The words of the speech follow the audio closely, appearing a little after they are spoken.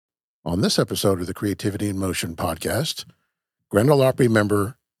On this episode of the Creativity in Motion podcast, Grand Ole Opry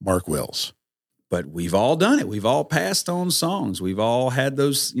member Mark Wills. But we've all done it. We've all passed on songs. We've all had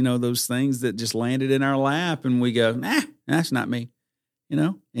those, those things that just landed in our lap and we go, nah, that's not me,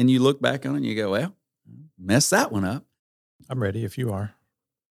 And you look back on it and you go, well, messed that one up. I'm ready if you are.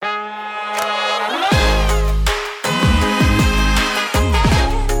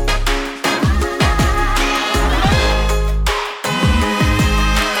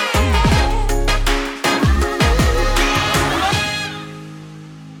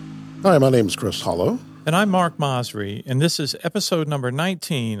 Hi, my name is Chris Hollow. And I'm Mark Masri, and this is episode number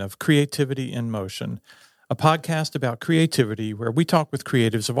 19 of Creativity in Motion, a podcast about creativity where we talk with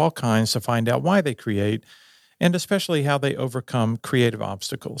creatives of all kinds to find out why they create and especially how they overcome creative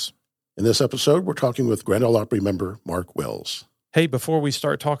obstacles. In this episode, we're talking with Grand Ole Opry member Mark Wills. Hey, before we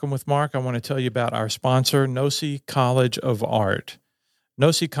start talking with Mark, I want to tell you about our sponsor, Nossi College of Art.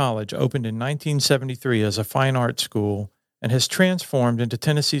 Nossi College opened in 1973 as a fine art school and has transformed into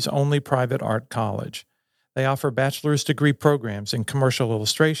Tennessee's only private art college. They offer bachelor's degree programs in commercial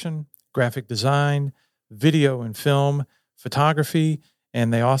illustration, graphic design, video and film, photography,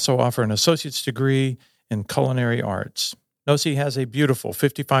 and they also offer an associate's degree in culinary arts. Nossi has a beautiful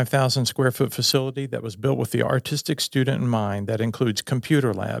 55,000 square foot facility that was built with the artistic student in mind that includes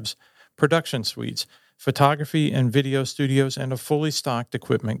computer labs, production suites, photography and video studios, and a fully stocked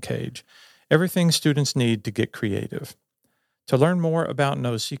equipment cage. Everything students need to get creative. To learn more about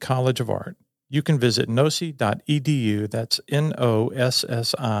Nossi College of Art, you can visit nossi.edu, that's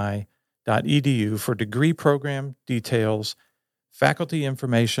NOSSI.edu, for degree program details, faculty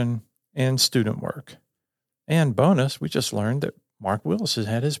information, and student work. And bonus, we just learned that Mark Wills has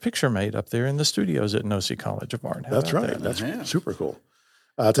had his picture made up there in the studios at Nossi College of Art. That's right. That's super cool.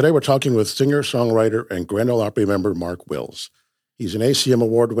 Today we're talking with singer-songwriter and Grand Ole Opry member Mark Wills. He's an ACM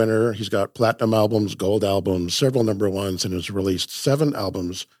Award winner. He's got platinum albums, gold albums, several number ones, and has released 7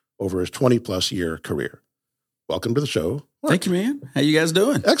 albums over his 20-plus year career. Welcome to the show, Mark. Thank you, man. How you guys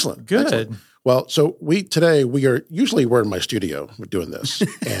doing? Excellent. Good. Excellent. Well, so we're in my studio. We're doing this.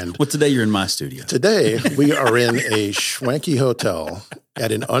 And Well, today you're in my studio. Today we are in a schwanky hotel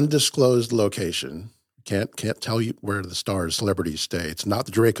at an undisclosed location. Can't tell you where the celebrities stay. It's not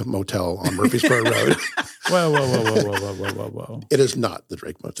the Drake Motel on Murfreesboro Road. Whoa. It is not the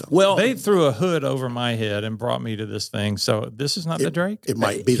Drake Motel. Well, They threw a hood over my head and brought me to this thing, so this is not the Drake? It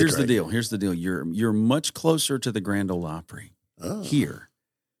might be the here's Drake. Here's the deal. You're much closer to the Grand Ole Opry here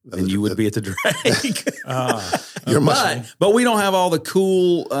than you would be at the Drake. But we don't have all the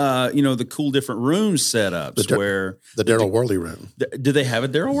cool, the cool different rooms set up. Where the Daryl Worley room. Do they have a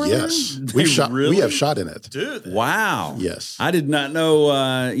Daryl Worley room? Yes, Really? We have shot in it. Dude. Wow. Yes, I did not know.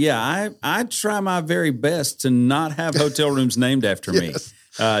 I try my very best to not have hotel rooms named after me.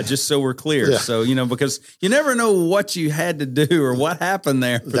 Just so we're clear. Yeah. So, because you never know what you had to do or what happened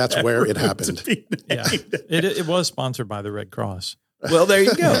there. That's where it happened. Yeah, it was sponsored by the Red Cross. Well, there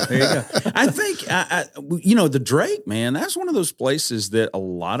you go. I think, the Drake, man, that's one of those places that a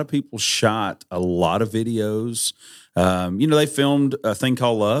lot of people shot a lot of videos. They filmed a thing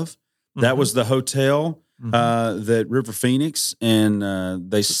called Love. That was the hotel that River Phoenix and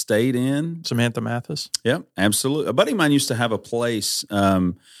they stayed in. Samantha Mathis? Yep, absolutely. A buddy of mine used to have a place.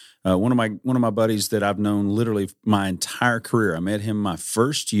 One of my buddies that I've known literally my entire career. I met him my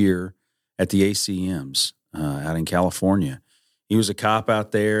first year at the ACMs out in California. He was a cop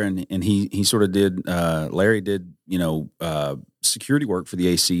out there, and he sort of did. Larry did security work for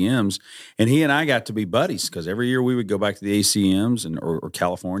the ACMs, and he and I got to be buddies because every year we would go back to the ACMs or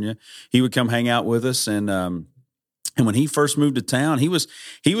California. He would come hang out with us, and when he first moved to town, he was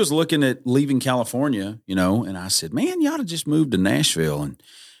looking at leaving California, and I said, "Man, you ought to just move to Nashville."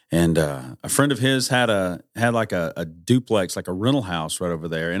 And a friend of his had like a duplex, like a rental house right over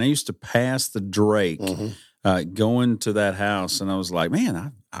there, and I used to pass the Drake. Going to that house, and I was like,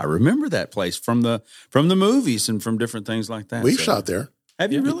 man, I remember that place from the movies and from different things like that. We shot there.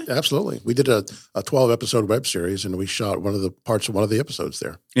 Have you really? Absolutely. We did a 12-episode web series, and we shot one of the parts of one of the episodes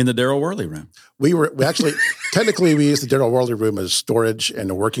there. In the Daryl Worley room. We actually, technically, we used the Daryl Worley room as storage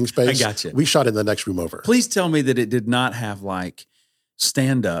and a working space. I got you. We shot in the next room over. Please tell me that it did not have like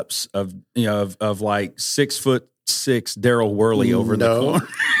stand-ups of like 6'6" Daryl Worley over in the corner.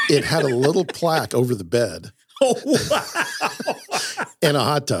 It had a little plaque over the bed. Oh, wow. And a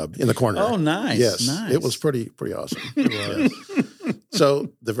hot tub in the corner. Oh, nice. Yes. Nice. It was pretty awesome.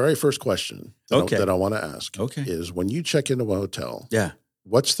 So the very first question that I want to ask is when you check into a hotel,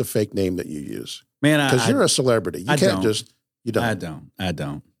 what's the fake name that you use? Man, because you're a celebrity. You don't. I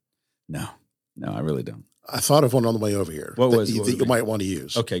don't. No, I really don't. I thought of one on the way over here. What was that you might want to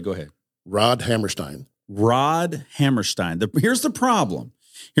use? Okay, go ahead. Rod Hammerstein. Rod Hammerstein. Here's the problem.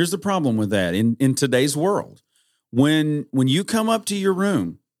 Here's the problem with that in today's world. When you come up to your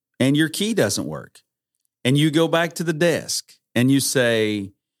room and your key doesn't work, and you go back to the desk and you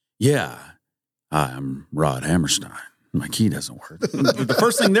say, "Yeah, I'm Rod Hammerstein. My key doesn't work." The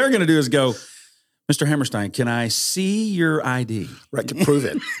first thing they're going to do is go, "Mr. Hammerstein, can I see your ID?" Right, to prove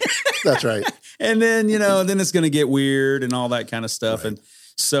it. That's right. And then, then it's going to get weird and all that kind of stuff. Right. And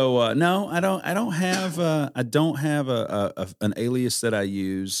so, no, I don't have an alias that I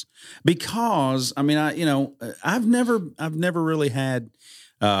use because, I mean, I've never really had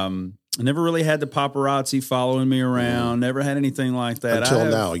the paparazzi following me around. Never had anything like that. Until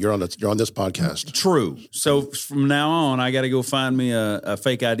now, you're on this podcast. True. So from now on, I got to go find me a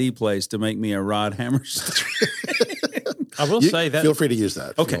fake ID place to make me a Rod Hammerstein. I will say that. Feel free to use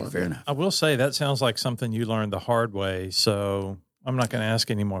that. Okay, fair enough. I will say that sounds like something you learned the hard way. So I'm not going to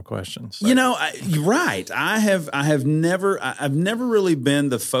ask any more questions. You're right. I've never really been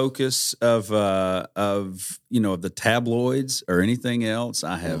the focus of the tabloids or anything else.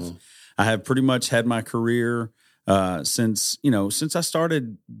 I have pretty much had my career since I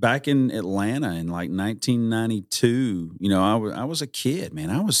started back in Atlanta in like 1992. I was a kid,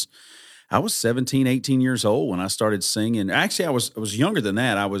 man. I was 17, 18 years old when I started singing. Actually, I was younger than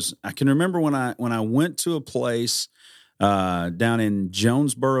that. I can remember when I went to a place down in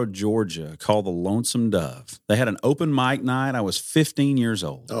Jonesboro, Georgia, called the Lonesome Dove. They had an open mic night. I was 15 years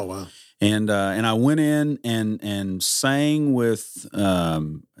old. Oh, wow. And I went in and sang with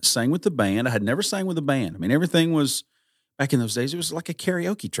the band. I had never sang with a band. I mean, everything was, back in those days, it was like a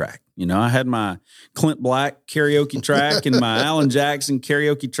karaoke track. I had my Clint Black karaoke track and my Alan Jackson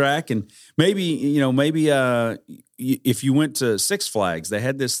karaoke track. And maybe if you went to Six Flags, they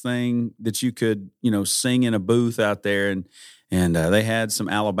had this thing that you could, sing in a booth out there. And they had some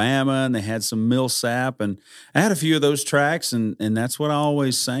Alabama and they had some Millsap. And I had a few of those tracks, and that's what I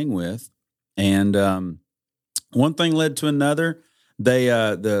always sang with. And one thing led to another. They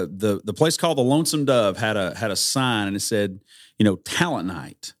the place called the Lonesome Dove had a sign, and it said, talent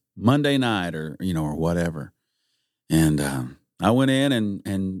night, Monday night, or whatever. And I went in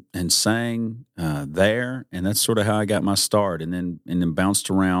and sang there, and that's sort of how I got my start. And then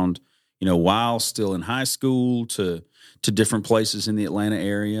bounced around, while still in high school to different places in the Atlanta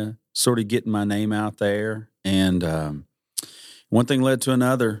area, sort of getting my name out there. And one thing led to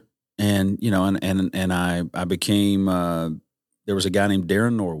another, and I became. There was a guy named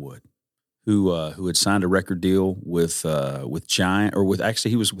Darren Norwood who had signed a record deal with Giant,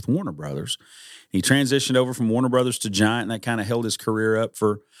 he was with Warner Brothers. He transitioned over from Warner Brothers to Giant, and that kind of held his career up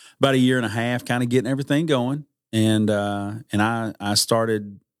for about a year and a half, kind of getting everything going. And I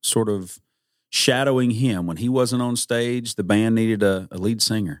started sort of shadowing him when he wasn't on stage. The band needed a lead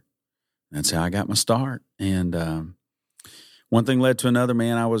singer. That's how I got my start. And one thing led to another,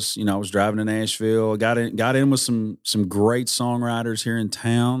 man. I was driving to Nashville. Got in with some great songwriters here in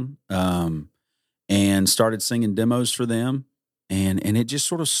town, and started singing demos for them. And it just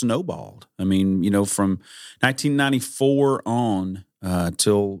sort of snowballed. I mean, from 1994 on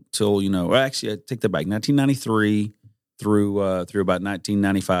till actually I take that back. 1993 through about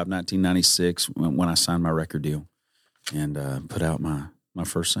 1995, 1996 when I signed my record deal and put out my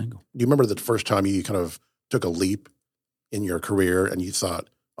first single. Do you remember the first time you kind of took a leap in your career and you thought,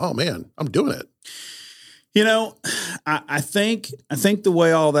 "Oh man, I'm doing it"? I think the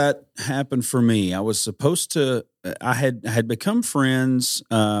way all that happened for me, I was supposed to. I had become friends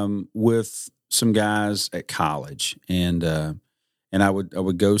with some guys at college, and I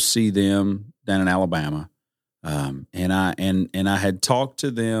would go see them down in Alabama, and I had talked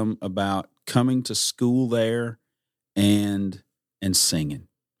to them about coming to school there and singing,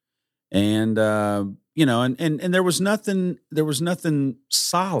 and and there was nothing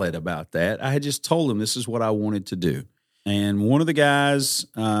solid about that. I had just told them this is what I wanted to do. And one of the guys,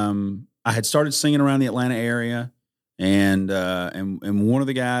 I had started singing around the Atlanta area, and one of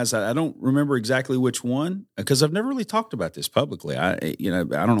the guys, I don't remember exactly which one, because I've never really talked about this publicly. I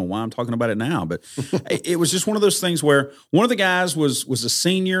don't know why I'm talking about it now, but it was just one of those things where one of the guys was a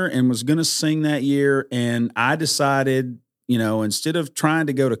senior and was going to sing that year, and I decided, instead of trying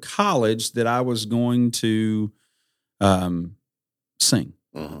to go to college, that I was going to sing,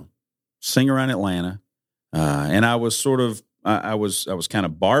 sing around Atlanta. And I was sort of, I was kind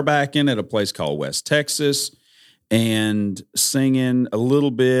of bar backing at a place called West Texas and singing a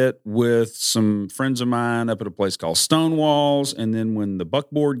little bit with some friends of mine up at a place called Stonewalls. And then when the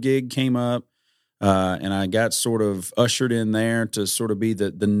Buckboard gig came up, and I got sort of ushered in there to sort of be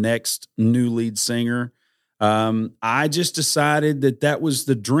the next new lead singer, I just decided that was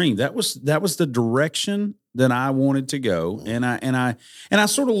the dream. That was the direction that I wanted to go. And I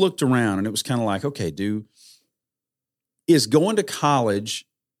sort of looked around, and it was kind of like, okay, is going to college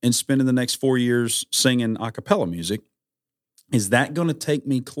and spending the next 4 years singing a cappella music, is that going to take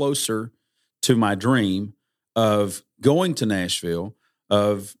me closer to my dream of going to Nashville,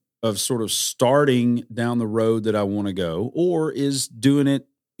 of sort of starting down the road that I want to go, or is doing it,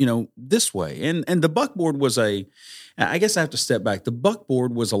 this way? And the Buckboard was I guess I have to step back. The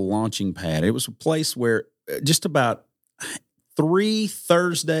Buckboard was a launching pad. It was a place where just about 3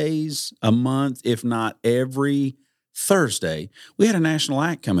 Thursdays a month, if not every Thursday, we had a national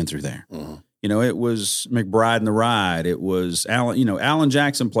act coming through there. Mm-hmm. It was McBride and the Ride. It was Alan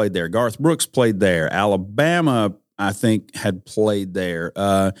Jackson played there. Garth Brooks played there. Alabama, I think, had played there.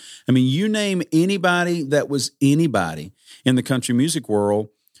 You name anybody that was anybody in the country music world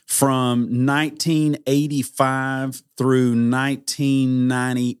from 1985 through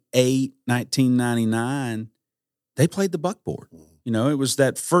 1998, 1999, they played the Buckboard. It was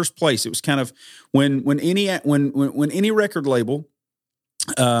that first place. It was kind of when any record label,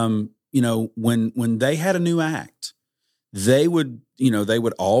 when they had a new act, they would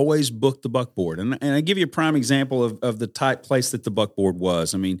always book the Buckboard. And I give you a prime example of the type place that the Buckboard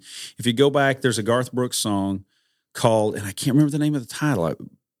was. I mean, if you go back, there's a Garth Brooks song called, and I can't remember the name of the title,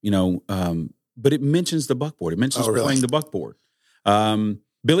 but it mentions the Buckboard. It mentions playing the Buckboard.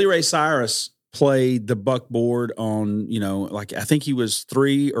 Billy Ray Cyrus played the Buckboard on, I think he was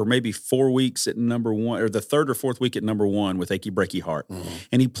 3 or maybe 4 weeks at number 1, or the 3rd or 4th week at number 1 with Achy Breaky Heart. Mm-hmm.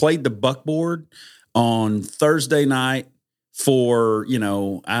 And he played the Buckboard on Thursday night for,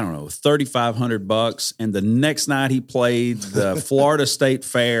 $3,500. And the next night he played the Florida State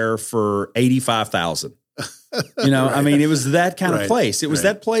Fair for $85,000. Right. It was that kind of place. It was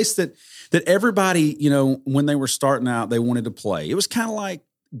that place that everybody, when they were starting out, they wanted to play. It was kind of like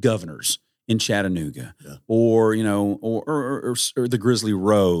Governors in Chattanooga, or the Grizzly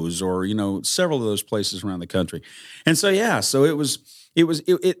Rose, or several of those places around the country. And so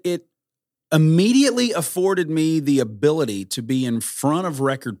it immediately afforded me the ability to be in front of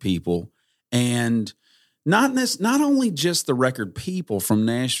record people, and not only just the record people from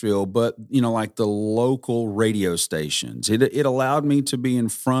Nashville, but like the local radio stations. It allowed me to be in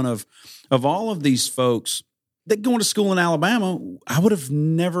front of all of these folks that going to school in Alabama. I would have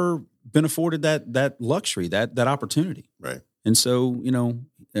never been afforded that luxury, that opportunity. Right. And so,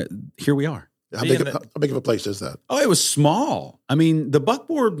 here we are. How big of a place is that? Oh, it was small. The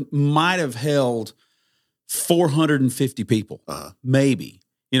Buckboard might have held 450 people, maybe.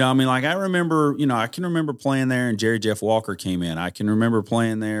 I remember, I can remember playing there, and Jerry Jeff Walker came in. I can remember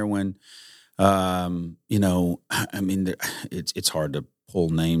playing there when, it's hard to pull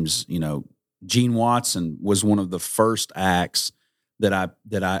names. Gene Watson was one of the first acts that I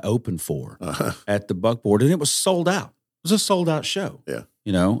opened for at the Buckboard, and it was sold out. It was a sold out show. Yeah.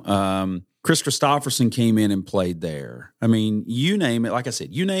 Chris Christopherson came in and played there. You name it. Like I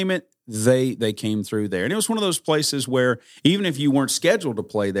said, you name it, they came through there. And it was one of those places where even if you weren't scheduled to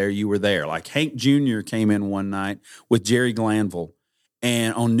play there, you were there. Like Hank Jr. came in one night with Jerry Glanville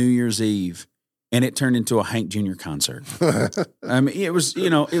and on New Year's Eve, and it turned into a Hank Jr. concert. It was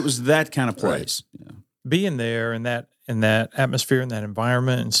that kind of place. Right. Being there in that atmosphere, in that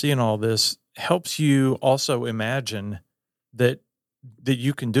environment, and seeing all this helps you also imagine that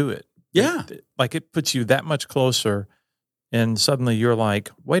you can do it. Yeah. Like it puts you that much closer, and suddenly you're like,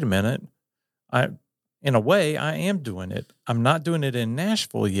 wait a minute, in a way, I am doing it. I'm not doing it in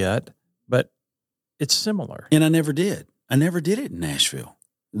Nashville yet, but it's similar. And I never did. I never did it in Nashville.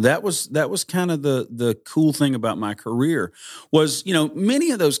 That was kind of the cool thing about my career was,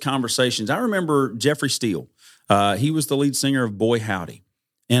 many of those conversations. I remember Jeffrey Steele. He was the lead singer of Boy Howdy.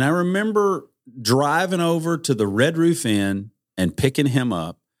 And I remember driving over to the Red Roof Inn and picking him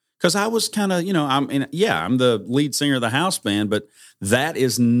up, because I was kind of, I'm the lead singer of the house band, but that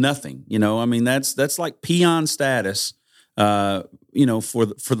is nothing. That's like peon status, for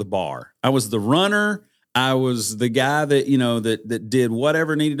the bar. I was the runner. I was the guy that, that did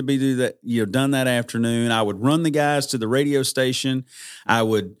whatever needed to be done that afternoon. I would run the guys to the radio station. I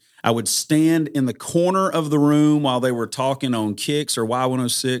would stand in the corner of the room while they were talking on Kicks or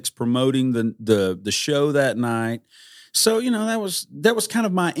Y106, promoting the show that night. So, that was kind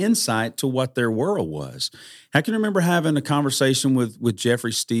of my insight to what their world was. I can remember having a conversation with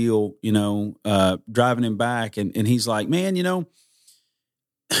Jeffrey Steele, driving him back, and he's like, man,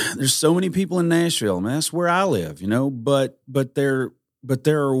 there's so many people in Nashville, man. That's where I live, but there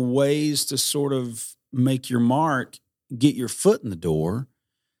are ways to sort of make your mark, get your foot in the door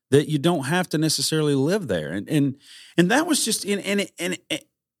that you don't have to necessarily live there. And that was just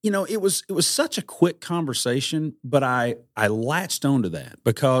it was such a quick conversation, but I latched onto that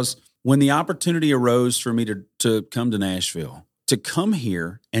because when the opportunity arose for me to come to Nashville, to come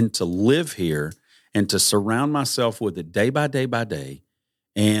here and to live here and to surround myself with it day by day by day,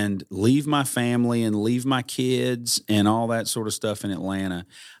 and leave my family and leave my kids and all that sort of stuff in Atlanta,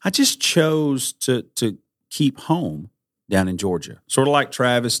 I just chose to keep home down in Georgia, sort of like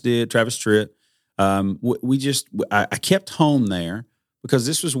Travis did, Travis Tritt. I kept home there because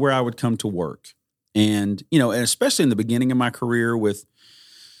this was where I would come to work. And, and especially in the beginning of my career with,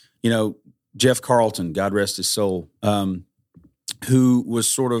 Jeff Carlton, God rest his soul, who was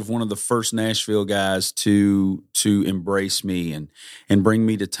sort of one of the first Nashville guys to embrace me and bring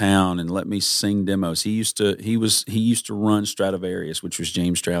me to town and let me sing demos. He used to run Stradivarius, which was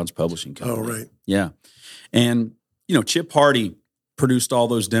James Stroud's publishing company. Oh, right. Yeah. And, Chip Hardy produced all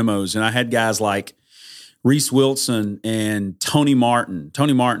those demos, and I had guys like Reese Wilson and Tony Martin.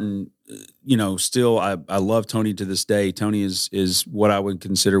 Tony Martin, still I love Tony to this day. Tony is what I would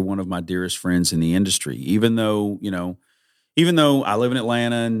consider one of my dearest friends in the industry, even though I live in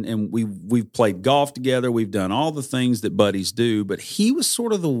Atlanta and we've played golf together, we've done all the things that buddies do, but he was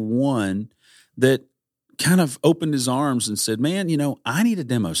sort of the one that kind of opened his arms and said, man, I need a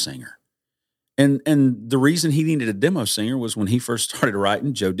demo singer. And the reason he needed a demo singer was when he first started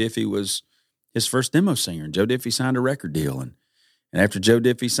writing, Joe Diffie was his first demo singer. And Joe Diffie signed a record deal. And after Joe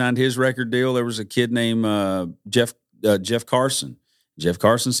Diffie signed his record deal, there was a kid named Jeff Carson. Jeff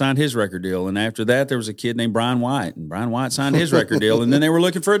Carson signed his record deal. And after that, there was a kid named Brian White. And Brian White signed his record deal. And then they were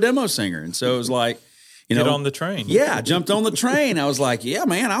looking for a demo singer. And so it was like, Get on the train. Yeah, I jumped on the train. I was like, yeah,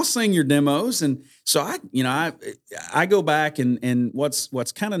 man, I'll sing your demos. And so I go back and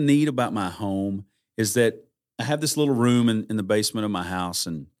what's kind of neat about my home is that I have this little room in the basement of my house,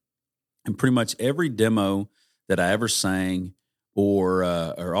 and pretty much every demo that I ever sang or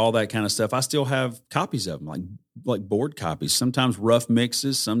all that kind of stuff, I still have copies of them, like board copies, sometimes rough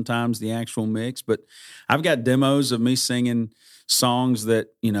mixes, sometimes the actual mix. But I've got demos of me singing songs that,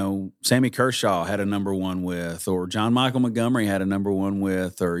 Sammy Kershaw had a number one with, or John Michael Montgomery had a number one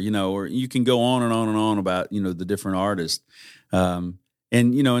with, or you can go on and on and on about, the different artists. And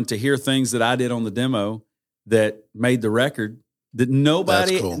to hear things that I did on the demo that made the record that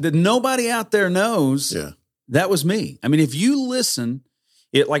nobody out there knows. Yeah. That was me. I mean, if you listen,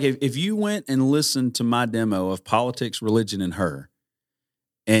 if you went and listened to my demo of Politics, Religion, and Her,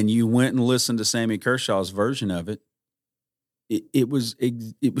 and you went and listened to Sammy Kershaw's version of it, it was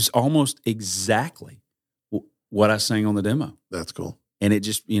almost exactly what I sang on the demo. That's cool. And it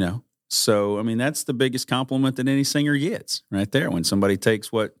just, so, I mean, that's the biggest compliment that any singer gets right there. When somebody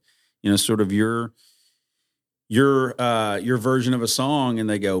takes what, sort of your version of a song and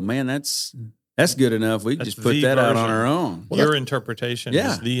they go, man, that's good enough. We can just put that out on our own. Well, your interpretation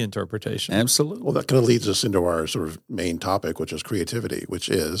is the interpretation. Absolutely. Well, that kind of leads us into our sort of main topic, which is creativity, which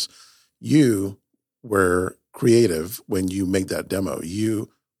is you were creative when you made that demo.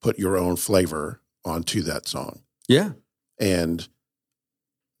 You put your own flavor onto that song. Yeah. And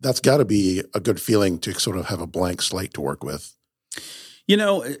that's got to be a good feeling to sort of have a blank slate to work with.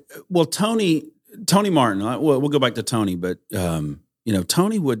 Well, Tony Martin, we'll go back to Tony, but,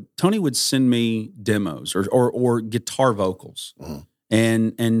 Tony would send me demos or guitar vocals. Mm-hmm.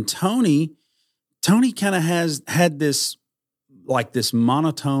 And Tony kind of had this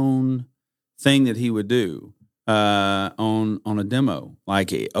monotone thing that he would do on a demo.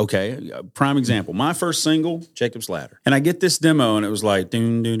 Like, okay, prime example, my first single, Jacob's Ladder. And I get this demo and it was like,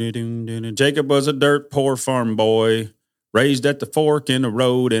 doon, doon, doon, doon, doon. Jacob was a dirt poor farm boy, raised at the fork in the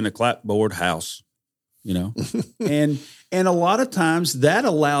road in a clapboard house, and a lot of times that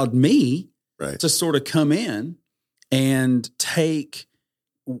allowed me to sort of come in and take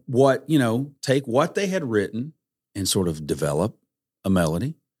what they had written and sort of develop a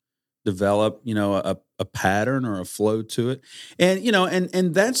melody, develop, a pattern or a flow to it. And,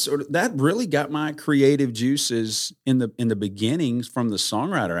 and that really got my creative juices in the beginnings from the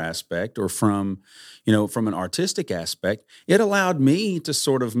songwriter aspect or from an artistic aspect. It allowed me to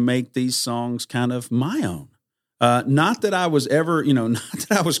sort of make these songs kind of my own. Not that I was ever, not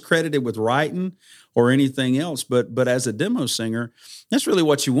that I was credited with writing or anything else, but as a demo singer, that's really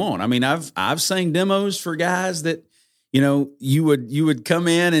what you want. I mean, I've sang demos for guys that, you would come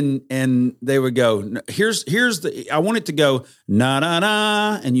in and they would go, I want it to go na na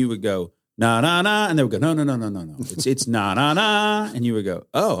na, and you would go na na na, and they would go no. It's na na na, and you would go,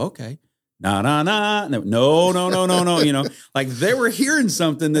 oh, okay. Na na na, no. Like they were hearing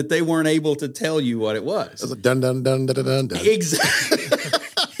something that they weren't able to tell you what it was. Dun dun dun dun dun dun.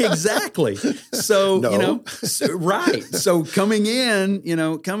 Exactly. exactly. So, No. right. So coming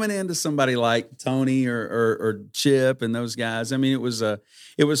into somebody like Tony or Chip and those guys, I mean, it was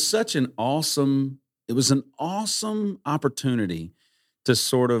an awesome opportunity to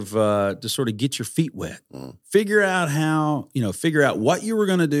sort of get your feet wet, figure out what you were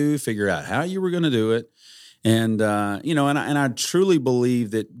going to do, figure out how you were going to do it. And, I truly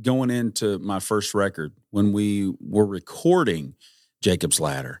believe that going into my first record, when we were recording Jacob's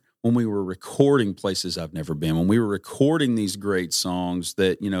Ladder, when we were recording Places I've Never Been, when we were recording these great songs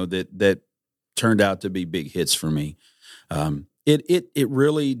that turned out to be big hits for me, it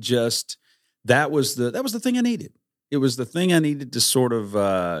really just, that was the thing I needed. It was the thing I needed to sort of,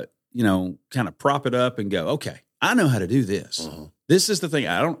 kind of prop it up and go, okay, I know how to do this. This is the thing.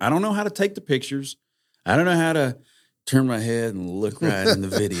 I don't know how to take the pictures. I don't know how to turn my head and look right in the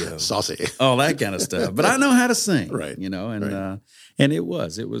video. Saucy. All that kind of stuff. But I know how to sing. Right. And it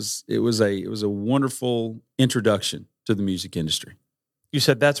was a wonderful introduction to the music industry. You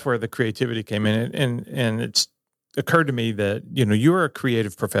said that's where the creativity came in, and it's occurred to me that, you're a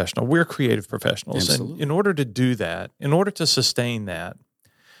creative professional. We're creative professionals. Absolutely. And in order to do that, in order to sustain that,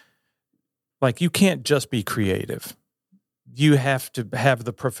 like, you can't just be creative. You have to have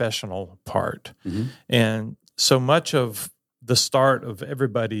the professional part. Mm-hmm. And so much of the start of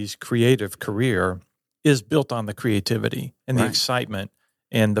everybody's creative career is built on the creativity and the excitement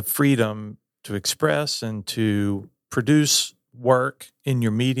and the freedom to express and to produce work in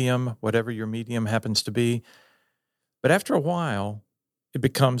your medium, whatever your medium happens to be. But after a while, it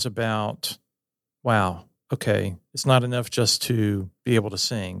becomes about, wow, okay, it's not enough just to be able to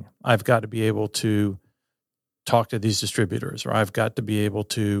sing. I've got to be able to talk to these distributors, or I've got to be able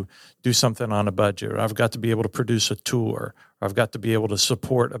to do something on a budget, or I've got to be able to produce a tour, or I've got to be able to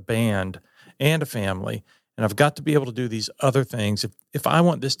support a band and a family, and I've got to be able to do these other things if I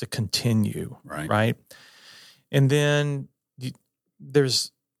want this to continue, right? And then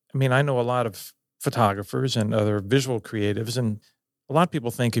I know a lot of photographers and other visual creatives, and a lot of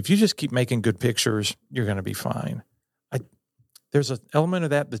people think if you just keep making good pictures, you're going to be fine. There's an element of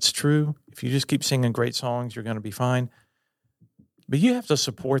that that's true. If you just keep singing great songs, you're going to be fine. But you have to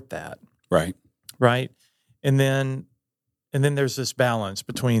support that. Right. And then there's this balance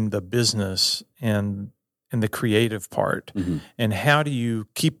between the business and the creative part. Mm-hmm. And how do you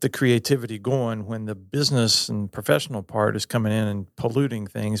keep the creativity going when the business and professional part is coming in and polluting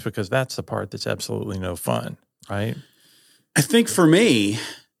things, because that's the part that's absolutely no fun, right? I think for me,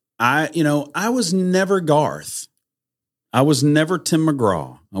 I was never Garth. I was never Tim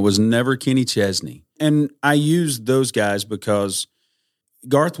McGraw. I was never Kenny Chesney. And I used those guys because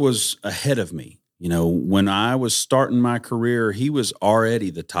Garth was ahead of me. When I was starting my career, he was already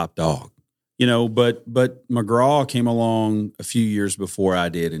the top dog. But McGraw came along a few years before I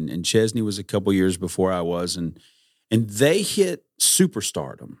did, and Chesney was a couple years before I was, and they hit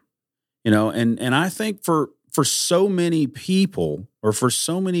superstardom. And I think for so many people, or for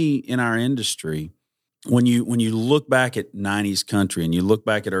so many in our industry, when you look back at 90s country and you look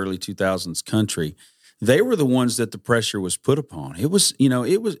back at early 2000s country, they were the ones that the pressure was put upon. It was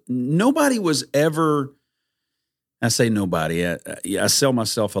nobody was ever, I say nobody, I sell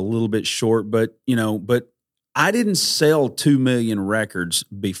myself a little bit short, but I didn't sell 2 million records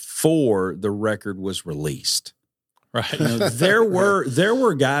before the record was released. Right. There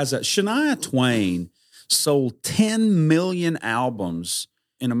were guys that Shania Twain sold 10 million albums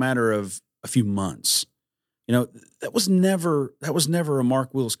in a matter of a few months. That was never a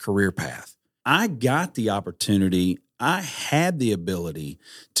Mark Wills career path. I got the opportunity. I had the ability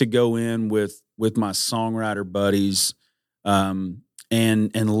to go in with my songwriter buddies, and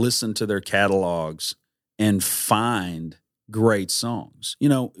listen to their catalogs and find great songs.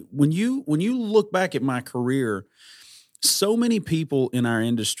 When you look back at my career, so many people in our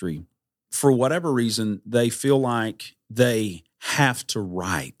industry, for whatever reason, they feel like they have to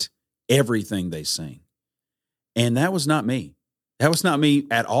write everything they sing. And that was not me. That was not me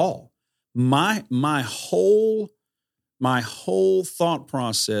at all. My whole thought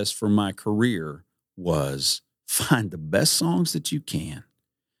process for my career was find the best songs that you can.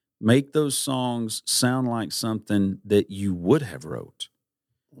 Make those songs sound like something that you would have wrote.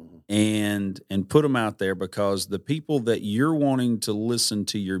 And put them out there, because the people that you're wanting to listen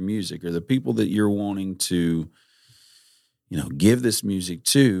to your music, or the people that you're wanting to, give this music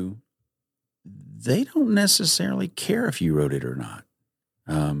to, they don't necessarily care if you wrote it or not.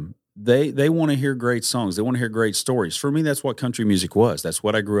 They want to hear great songs. They want to hear great stories. For me, that's what country music was. That's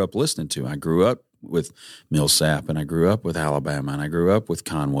what I grew up listening to. I grew up with Millsap, and I grew up with Alabama, and I grew up with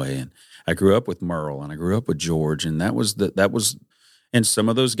Conway, and I grew up with Merle, and I grew up with George, and that was And some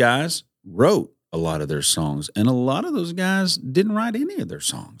of those guys wrote a lot of their songs, and a lot of those guys didn't write any of their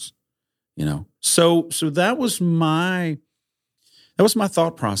songs, you know? So that was my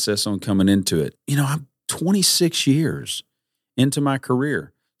thought process on coming into it. You know, I'm 26 years into my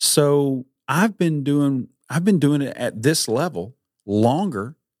career. So I've been doing it at this level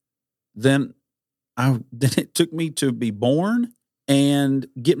longer than it took me to be born and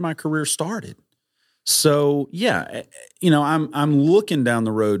get my career started. So yeah, you know, I'm looking down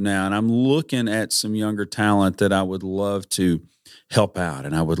the road now, and I'm looking at some younger talent that I would love to help out,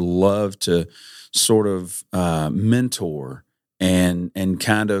 and I would love to sort of mentor and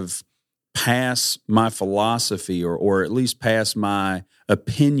kind of pass my philosophy or at least pass my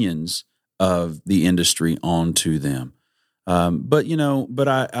opinions of the industry on to them. But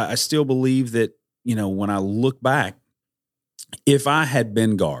I still believe that, you know, when I look back, if I had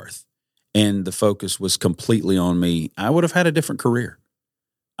been Garth and the focus was completely on me, I would have had a different career.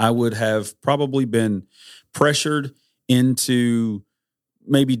 I would have probably been pressured into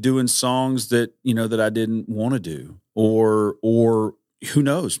maybe doing songs that, you know, that I didn't want to do, or who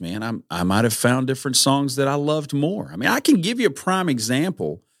knows, man, I might have found different songs that I loved more. I mean, I can give you a prime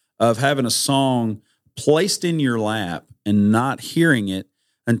example of having a song placed in your lap and not hearing it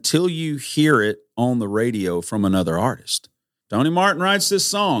until you hear it on the radio from another artist. Tony Martin writes this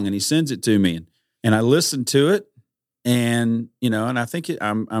song and he sends it to me, and I listen to it, and you know, and I think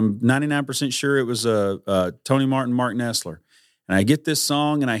I'm 99% sure it was Tony Martin, Mark Nessler, and I get this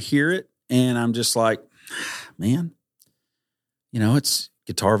song and I hear it, and I'm just like, man, you know, it's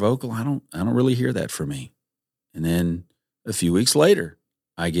guitar vocal. I don't really hear that for me. And then a few weeks later,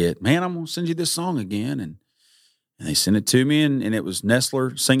 I get, man, I'm gonna send you this song again, and they sent it to me, and it was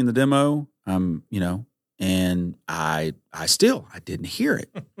Nessler singing the demo. You know. And I didn't hear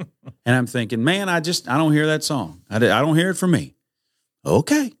it. And I'm thinking, man, I don't hear that song. I don't hear it for me.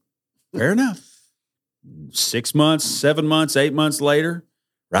 Okay, fair enough. 6 months, 7 months, 8 months later,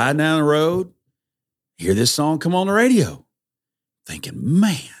 riding down the road, hear this song come on the radio. Thinking,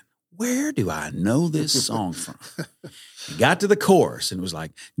 man, where do I know this song from? Got to the chorus, and it was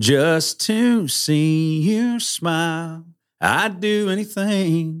like, just to see you smile, I'd do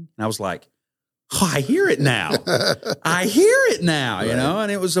anything. And I was like, oh, I hear it now. I hear it now, right. You know, and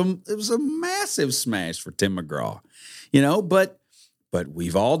it was a massive smash for Tim McGraw, you know, but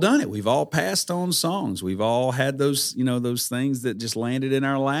we've all done it. We've all passed on songs. We've all had those, you know, those things that just landed in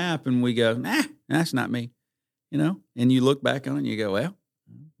our lap, and we go, nah, that's not me, you know, and you look back on it and you go, well,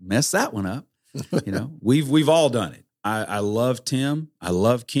 mess that one up. You know, we've all done it. I love Tim. I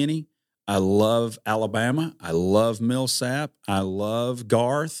love Kenny. I love Alabama. I love Millsap. I love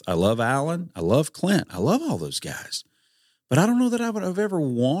Garth. I love Alan. I love Clint. I love all those guys. But I don't know that I would have ever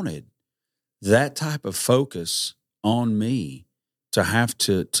wanted that type of focus on me to have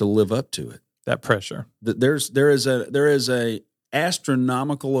to live up to it. That pressure. There is a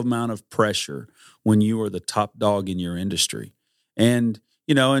astronomical amount of pressure when you are the top dog in your industry. And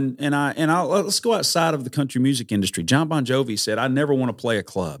you know, let's go outside of the country music industry. John Bon Jovi said, "I never want to play a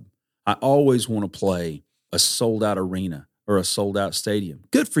club. I always want to play a sold-out arena or a sold-out stadium."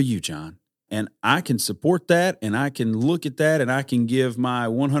 Good for you, John. And I can support that, and I can look at that, and I can give my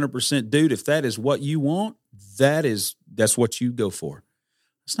 100%, dude, if that is what you want, that's what you go for.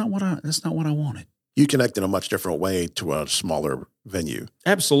 That's not what I wanted. You connect in a much different way to a smaller venue.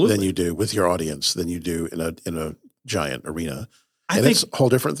 Absolutely. Than you do with your audience, than you do in a giant arena. And it's a whole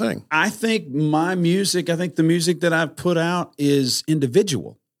different thing. I think the music that I've put out is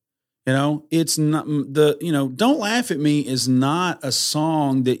individual. You know, it's not Don't Laugh at Me is not a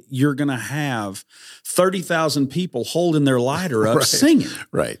song that you're going to have 30,000 people holding their lighter up singing.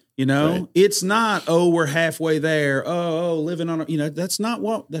 Right. You know, It's not, oh, we're halfway there. Oh, living on, that's not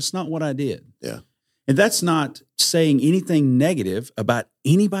what I did. Yeah. And that's not saying anything negative about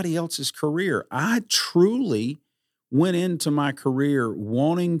anybody else's career. I truly went into my career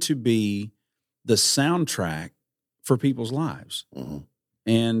wanting to be the soundtrack for people's lives. Mm-hmm.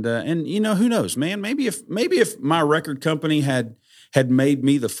 And you know, who knows, man, maybe if my record company had made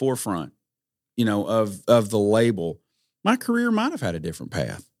me the forefront, you know, of the label, my career might have had a different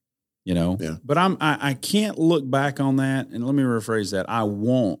path, you know. Yeah. But I can't look back on that, and let me rephrase that. I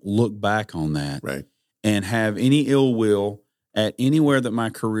won't look back on that and have any ill will at anywhere that my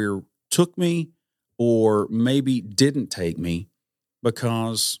career took me or maybe didn't take me,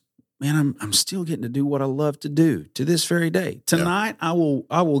 because man, I'm still getting to do what I love to do to this very day. Tonight, I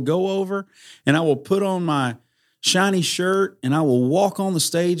will go over and I will put on my shiny shirt and I will walk on the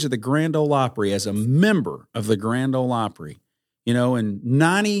stage of the Grand Ole Opry as a member of the Grand Ole Opry. You know, and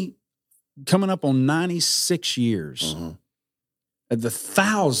coming up on 96 years the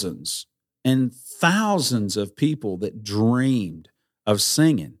thousands and thousands of people that dreamed of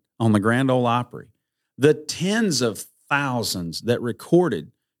singing on the Grand Ole Opry, the tens of thousands that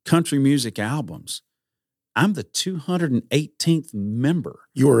recorded country music albums. I'm the 218th member.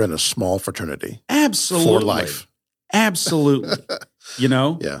 You were in a small fraternity. Absolutely. For life. Absolutely.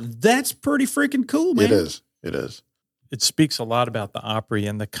 Yeah. That's pretty freaking cool, man. It is. It is. It speaks a lot about the Opry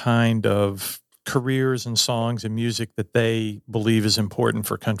and the kind of careers and songs and music that they believe is important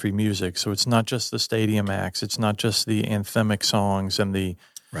for country music. So it's not just the stadium acts. It's not just the anthemic songs and the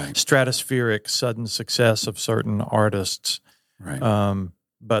stratospheric sudden success of certain artists. Right.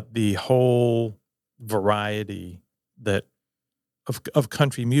 But the whole variety that of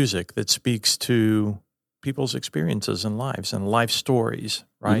country music that speaks to people's experiences and lives and life stories,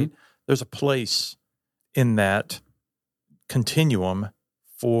 right? Mm-hmm. There's a place in that continuum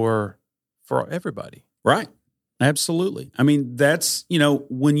for everybody. Right. Absolutely. I mean, that's,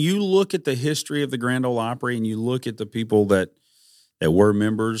 when you look at the history of the Grand Ole Opry and you look at the people that were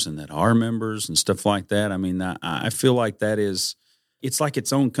members and that are members and stuff like that, I mean, I feel like it's like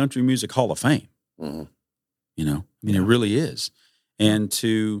its own country music hall of fame. Mm-hmm. It really is. And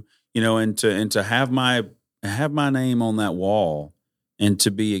to have my name on that wall and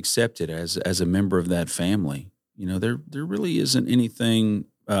to be accepted as a member of that family, there really isn't anything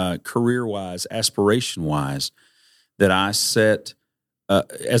career-wise, aspiration-wise that I set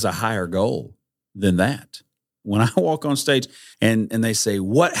as a higher goal than that. When I walk on stage and they say,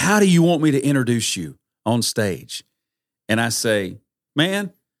 how do you want me to introduce you on stage? And I say,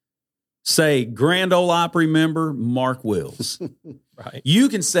 man, say Grand Ole Opry member Mark Wills. Right. You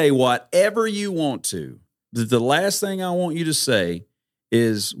can say whatever you want to. The last thing I want you to say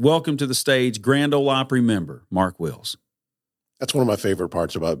is, welcome to the stage, Grand Ole Opry member Mark Wills. That's one of my favorite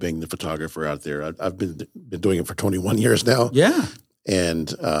parts about being the photographer out there. I've been doing it for 21 years now. Yeah.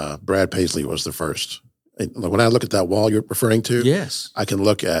 And Brad Paisley was the first. And when I look at that wall you're referring to, yes, I can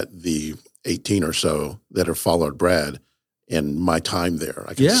look at the 18 or so that have followed Brad and my time there.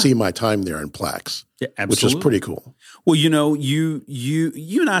 I can see my time there in plaques, which is pretty cool. Well, you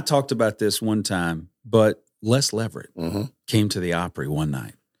and I talked about this one time, but Les Leverett came to the Opry one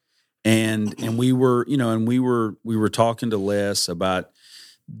night, and we were talking to Les about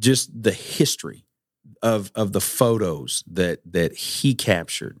just the history of the photos that he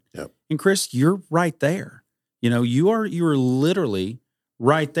captured. Yep. And Chris, you're right there. You are literally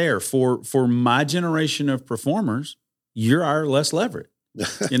right there for my generation of performers. You're our Les Leverett.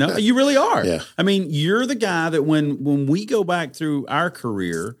 You really are. Yeah. I mean, you're the guy that when we go back through our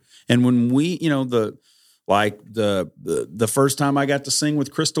career and when we, the first time I got to sing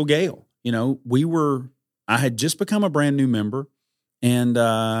with Crystal Gayle, I had just become a brand new member and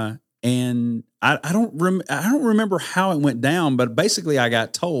I don't remember how it went down, but basically I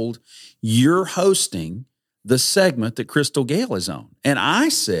got told you're hosting the segment that Crystal Gayle is on. And I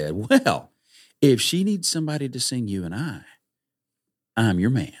said, well, if she needs somebody to sing You and I'm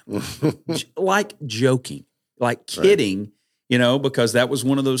your man. Like joking, like kidding, because that was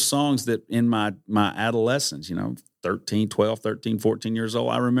one of those songs that in my adolescence, 13, 14 years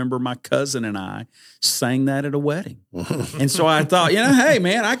old, I remember my cousin and I sang that at a wedding. And so I thought, hey,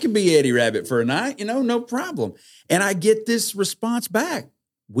 man, I can be Eddie Rabbit for a night, no problem. And I get this response back.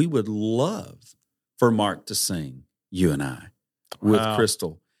 We would love for Mark to sing You and I with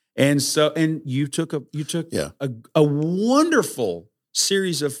Crystal. And so, and you took a wonderful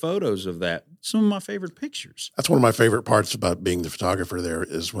series of photos of that. Some of my favorite pictures. That's one of my favorite parts about being the photographer there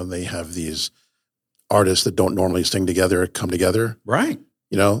is when they have these artists that don't normally sing together come together. Right.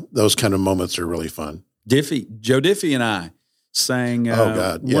 Those kind of moments are really fun. Joe Diffie and I sang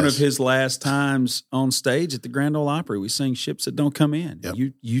one of his last times on stage at the Grand Ole Opry. We sang Ships That Don't Come In.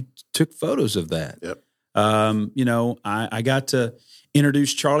 Yep. You took photos of that. Yep. I got to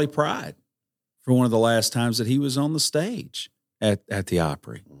introduce Charlie Pride for one of the last times that he was on the stage at the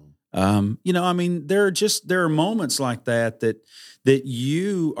Opry. There are moments like that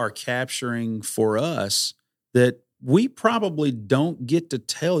you are capturing for us that we probably don't get to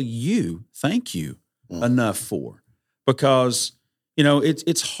tell you thank you enough for, because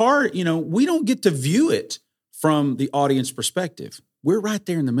it's hard. We don't get to view it from the audience perspective. We're right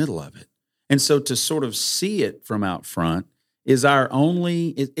there in the middle of it, and so to sort of see it from out front is our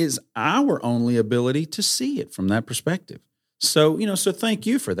only ability to see it from that perspective. So so thank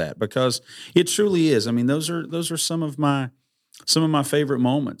you for that, because it truly is. I mean, those are some of my favorite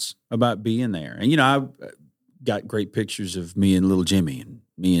moments about being there. And I've got great pictures of me and Little Jimmy and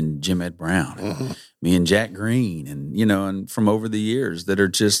me and Jim Ed Brown, me and Jack Green, and and from over the years that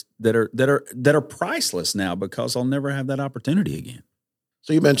are priceless now because I'll never have that opportunity again.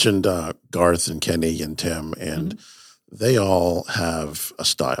 So you mentioned Garth and Kenny and Tim, and they all have a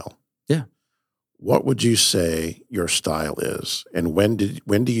style. Yeah. What would you say your style is, and when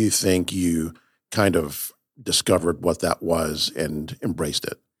do you think you kind of discovered what that was and embraced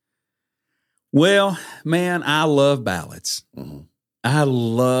it? Well, man, I love ballads. Mm-hmm. I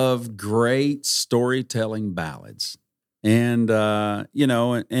love great storytelling ballads, and I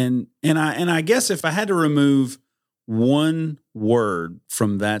guess if I had to remove one word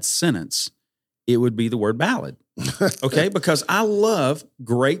from that sentence, it would be the word ballad. Okay, because I love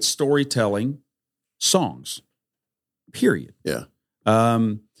great storytelling songs. Period. Yeah.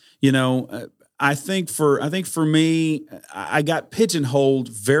 I think for me, I got pigeonholed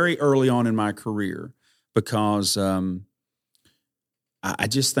very early on in my career because I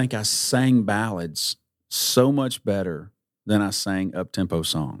just think I sang ballads so much better than I sang up-tempo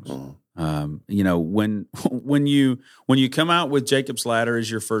songs. Mm-hmm. When you come out with Jacob's Ladder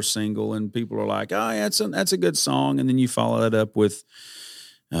as your first single, and people are like, "Oh, yeah, that's a good song," and then you follow that up with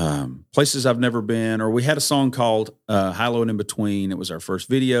Places I've Never Been, or we had a song called High, Low, and In Between. It was our first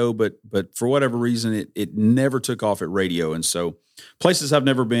video, but for whatever reason, it never took off at radio, and so Places I've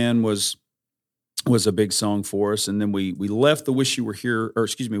Never Been was a big song for us. And then we left the Wish You Were Here,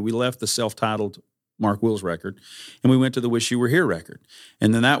 we left the self-titled Mark Wills record, and we went to the Wish You Were Here record.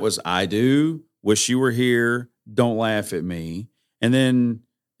 And then that was I Do, Wish You Were Here, Don't Laugh at Me. And then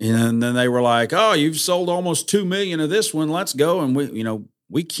they were like, "Oh, you've sold almost 2 million of this one. Let's go." And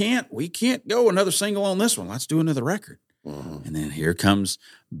we can't go another single on this one. Let's do another record. Mm-hmm. And then here comes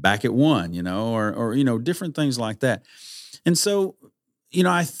Back at One, or different things like that. And so,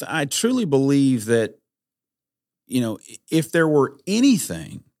 I truly believe that, if there were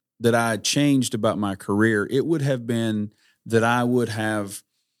anything that I had changed about my career, it would have been that I would have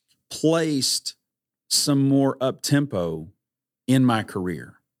placed some more up-tempo in my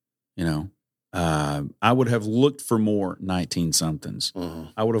career. I would have looked for more 19-somethings. Mm-hmm.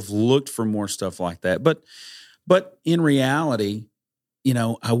 I would have looked for more stuff like that. But in reality,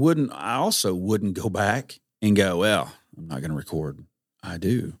 I also wouldn't go back and go, well, I'm not going to record I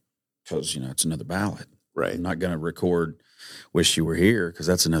Do because, it's another ballad. Right. I'm not going to record Wish You Were Here because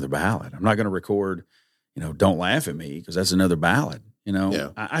that's another ballad. I'm not going to record, Don't Laugh at Me because that's another ballad.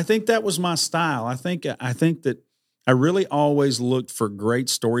 Yeah. I think that was my style. I think that I really always looked for great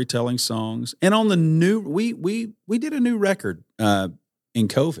storytelling songs. And on the new, we did a new record during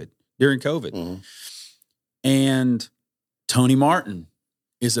COVID. Mm-hmm. And Tony Martin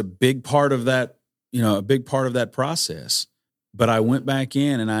is a big part of that, process. But I went back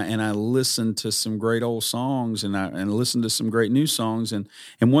in and I listened to some great old songs and I listened to some great new songs. And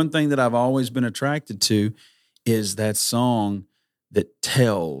one thing that I've always been attracted to is that song that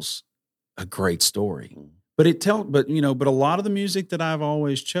tells a great story. But a lot of the music that I've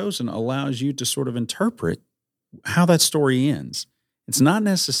always chosen allows you to sort of interpret how that story ends. It's not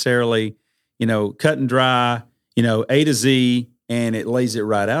necessarily, cut and dry, A to Z, and it lays it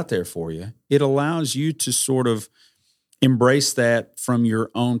right out there for you. It allows you to sort of embrace that from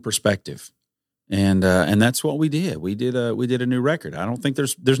your own perspective. And that's what we did. We did a new record. I don't think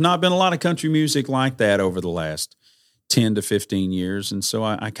there's not been a lot of country music like that over the last 10 to 15 years. And so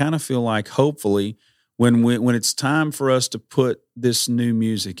I kind of feel like hopefully when it's time for us to put this new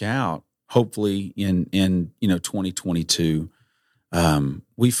music out, hopefully in 2022,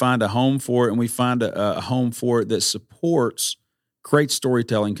 we find a home for it, and we find a home for it that supports great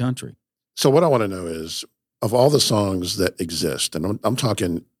storytelling country. So what I want to know is, of all the songs that exist, and I'm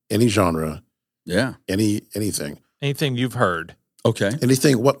talking any genre, yeah, anything you've heard, okay,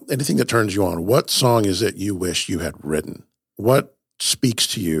 anything that turns you on. What song is it you wish you had written? What speaks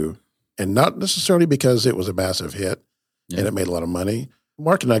to you? And not necessarily because it was a massive hit and it made a lot of money.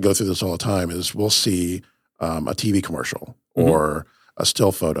 Mark and I go through this all the time. Is we'll see a TV commercial or a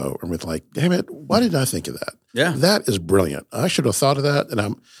still photo, and we're like, "Damn it! Why didn't I think of that? Yeah, that is brilliant. I should have thought of that."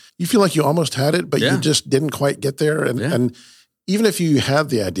 And you feel like you almost had it, but you just didn't quite get there. And even if you had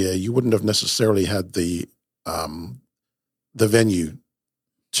the idea, you wouldn't have necessarily had the venue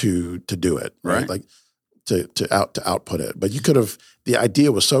to do it, right? Like to output it. But you could have. The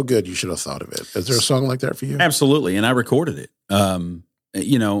idea was so good, you should have thought of it. Is there a song like that for you? Absolutely, and I recorded it.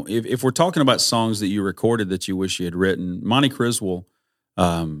 If we're talking about songs that you recorded that you wish you had written, Monty Criswell,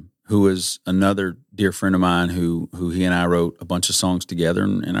 who is another dear friend of mine, who he and I wrote a bunch of songs together,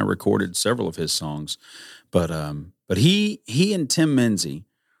 and I recorded several of his songs. But he and Tim Menzie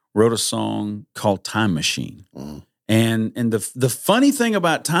wrote a song called Time Machine. Mm-hmm. And the funny thing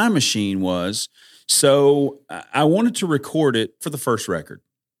about Time Machine was, So I wanted to record it for the first record.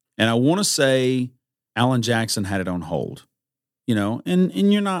 And I want to say Alan Jackson had it on hold, and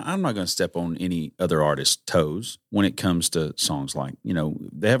I'm not going to step on any other artist's toes when it comes to songs like,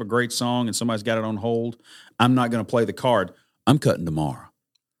 they have a great song and somebody's got it on hold. I'm not going to play the card. I'm cutting tomorrow.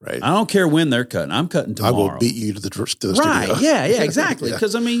 Right. I don't care when they're cutting. I'm cutting tomorrow. I will beat you to the studio. Right. Yeah, exactly. Yeah.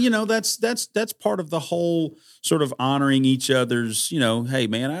 Because that's part of the whole sort of honoring each other's, hey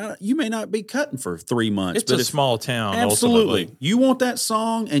man, you may not be cutting for 3 months. It's a small town. Absolutely. Ultimately. You want that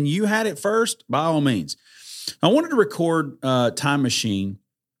song and you had it first, by all means. I wanted to record Time Machine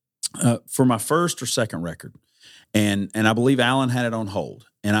for my first or second record. And I believe Alan had it on hold.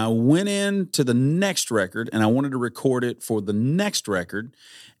 And I went into the next record and I wanted to record it for the next record.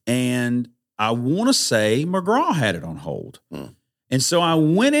 And I want to say McGraw had it on hold. And so I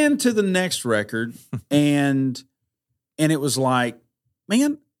went into the next record and it was like,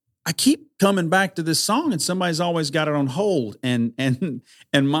 man, I keep coming back to this song and somebody's always got it on hold. And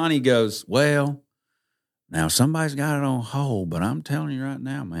Monty goes, well, now somebody's got it on hold, but I'm telling you right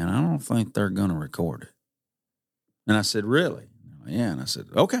now, man, I don't think they're going to record it. And I said, really? Yeah. And I said,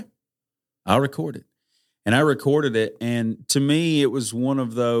 okay, I'll record it. And I recorded it. And to me, it was just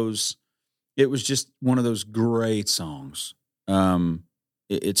one of those great songs.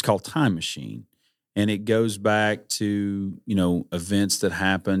 It's called Time Machine. And it goes back to, events that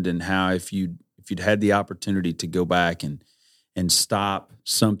happened and how if you'd had the opportunity to go back and stop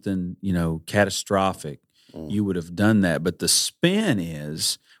something, catastrophic, you would have done that. But the spin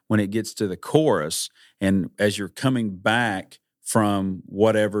is when it gets to the chorus and as you're coming back from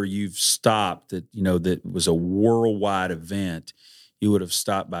whatever you've stopped that was a worldwide event, you would have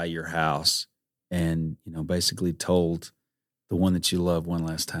stopped by your house and, basically told the one that you love one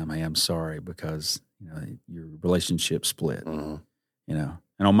last time, hey, I'm sorry because, your relationship split, and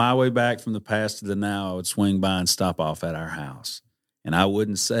on my way back from the past to the now, I would swing by and stop off at our house. And I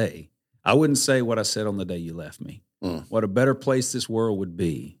wouldn't say what I said on the day you left me. What a better place this world would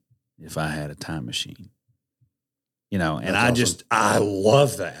be if I had a time machine. And awesome. I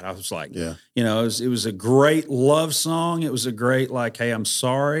love that. I was like, it was a great love song. It was a great, like, hey, I'm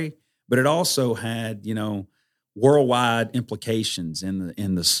sorry. But it also had, worldwide implications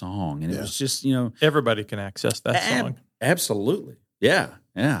in the song. And it was just, everybody can access that song. Absolutely. Yeah.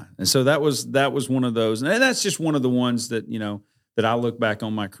 Yeah. And so that was one of those. And that's just one of the ones that, that I look back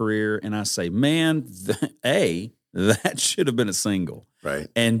on my career and I say, man, that should have been a single. Right.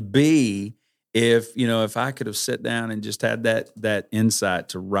 And B, if I could have sat down and just had that insight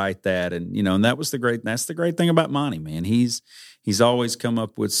to write that, and and that's the great thing about Monty, man. He's always come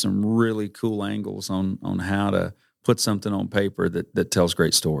up with some really cool angles on how to put something on paper that tells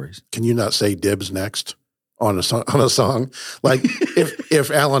great stories. Can you not say dibs next on a song? Like if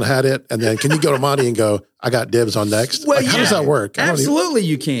Alan had it, and then can you go to Monty and go, I got dibs on next? Well, how does that work? Absolutely,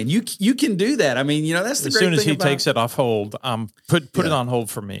 you can. You can do that. I mean, that's the great thing. As soon as he takes it off hold, put it on hold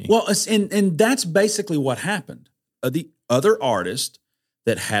for me. Well, and that's basically what happened. The other artist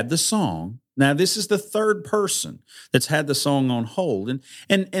that had the song. Now, this is the third person that's had the song on hold.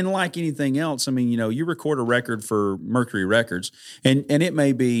 And like anything else, I mean, you record a record for Mercury Records, and it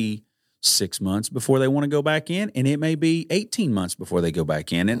may be 6 months before they want to go back in, and it may be 18 months before they go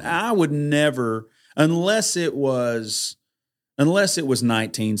back in. And I would never, unless it was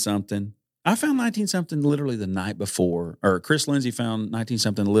 19-something. I found 19-something literally the night before, or Chris Lindsay found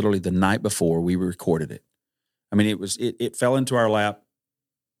 19-something literally the night before we recorded it. I mean, it fell into our lap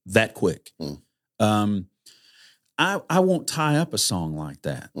that quick. I won't tie up a song like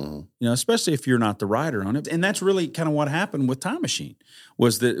that, especially if you're not the writer on it. And that's really kind of what happened with Time Machine,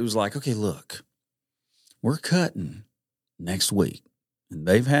 was that it was like, okay, look, we're cutting next week, and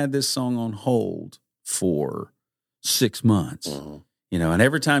they've had this song on hold for 6 months, and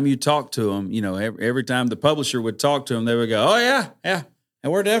every time you talk to them, every time the publisher would talk to them, they would go, oh yeah.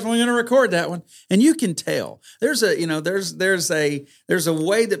 And we're definitely going to record that one. And you can tell there's a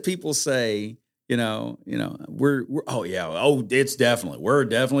way that people say, we're it's definitely, we're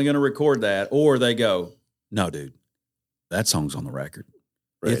definitely going to record that. Or they go, no, dude, that song's on the record.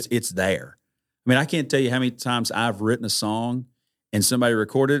 Right. It's there. I mean, I can't tell you how many times I've written a song and somebody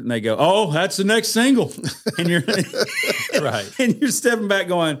recorded it and they go, oh, that's the next single. And you're right. And you're stepping back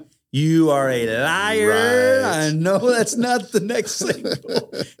going, you are a liar. Right. I know that's not the next single,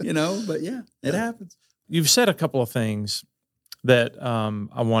 but yeah, it happens. You've said a couple of things that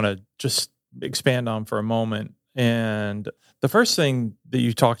I want to just expand on for a moment. And the first thing that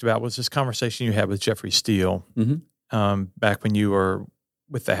you talked about was this conversation you had with Jeffrey Steele back when you were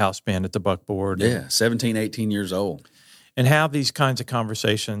with the house band at the Buckboard. Yeah, 17, 18 years old. And how these kinds of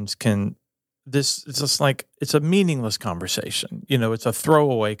conversations it's just like, it's a meaningless conversation. It's a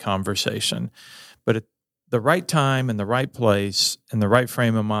throwaway conversation, but at the right time and the right place and the right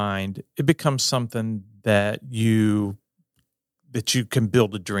frame of mind, it becomes something that you can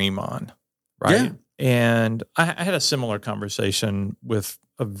build a dream on. Right. Yeah. And I had a similar conversation with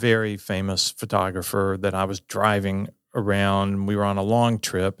a very famous photographer that I was driving around. We were on a long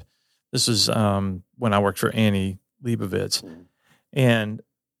trip. This is when I worked for Annie Leibovitz. And,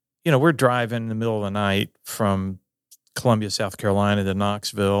 we're driving in the middle of the night from Columbia, South Carolina to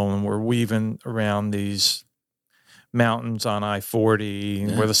Knoxville, and we're weaving around these mountains on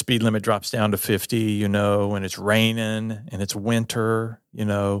I-40 where the speed limit drops down to 50, and it's raining and it's winter,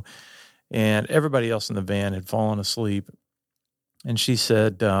 and everybody else in the van had fallen asleep. And she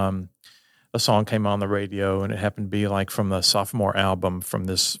said a song came on the radio, and it happened to be like from the sophomore album from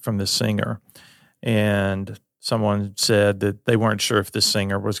this singer. And someone said that they weren't sure if this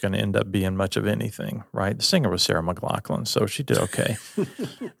singer was going to end up being much of anything, right? The singer was Sarah McLachlan, so she did okay.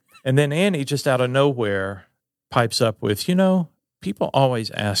 And then Annie, just out of nowhere, pipes up with, people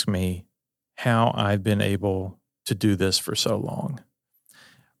always ask me how I've been able to do this for so long.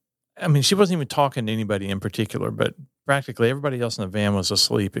 I mean, she wasn't even talking to anybody in particular, but practically everybody else in the van was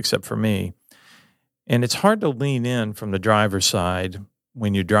asleep except for me. And it's hard to lean in from the driver's side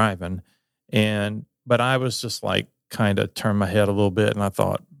when you're driving. But I was just like, kind of turned my head a little bit, and I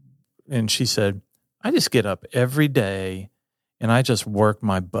thought, and she said, I just get up every day and I just work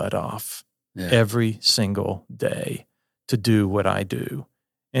my butt off every single day to do what I do.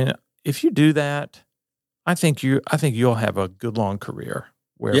 And if you do that, I think you'll have a good long career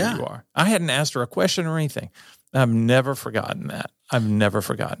wherever you are. I hadn't asked her a question or anything. I've never forgotten that. I've never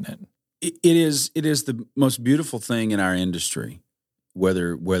forgotten it. It is the most beautiful thing in our industry,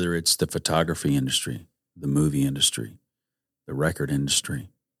 whether it's the photography industry, the movie industry, the record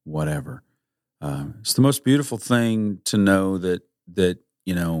industry, whatever. It's the most beautiful thing to know that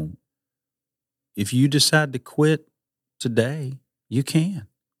if you decide to quit today, you can.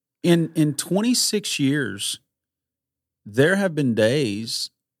 In 26 years, there have been days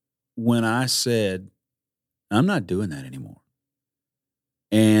when I said, I'm not doing that anymore.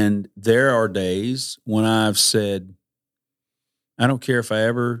 And there are days when I've said, I don't care if I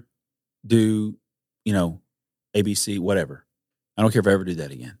ever do, ABC, whatever. I don't care if I ever do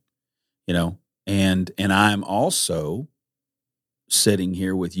that again, and I'm also sitting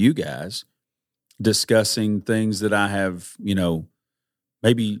here with you guys discussing things that I have,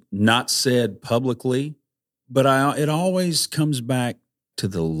 maybe not said publicly, but it always comes back to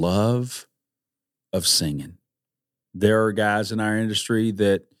the love of singing. There are guys in our industry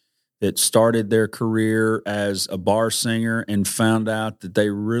that started their career as a bar singer and found out that they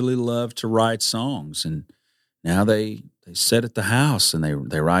really love to write songs. And now they sit at the house and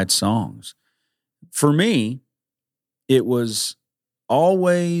they write songs. For me, it was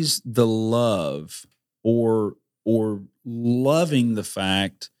always the love or loving the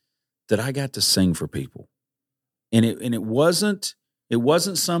fact that I got to sing for people. And it wasn't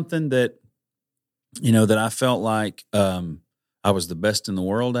something that, that I felt like I was the best in the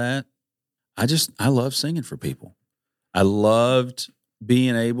world at. I love singing for people. I loved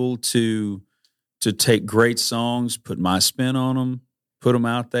being able to take great songs, put my spin on them, put them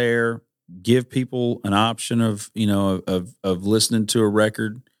out there, give people an option of listening to a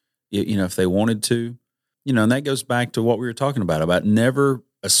record, if they wanted to, and that goes back to what we were talking about never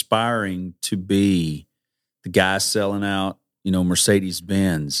aspiring to be the guy selling out,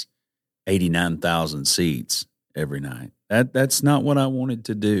 Mercedes-Benz 89,000 seats every night. That's not what I wanted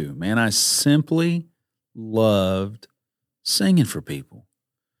to do, man. I simply loved singing for people.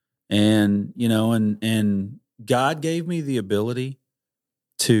 And, and God gave me the ability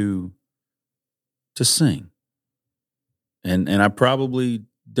to sing. And I probably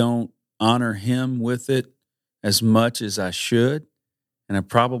don't honor him with it as much as I should. And I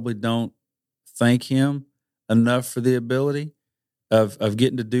probably don't thank him enough for the ability of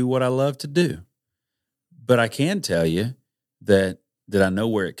getting to do what I love to do. But I can tell you that I know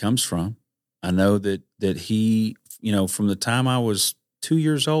where it comes from. I know that he, from the time I was 2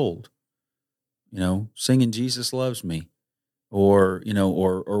 years old, singing Jesus Loves Me or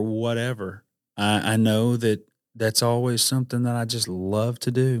whatever. I know that that's always something that I just love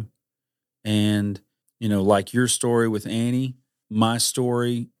to do. And, like your story with Annie, my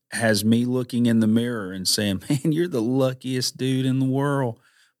story has me looking in the mirror and saying, man, you're the luckiest dude in the world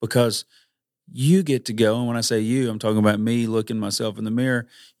because you get to go. And when I say you, I'm talking about me looking myself in the mirror.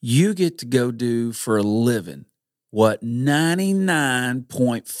 You get to go do for a living what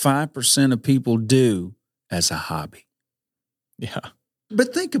 99.5% of people do as a hobby. Yeah.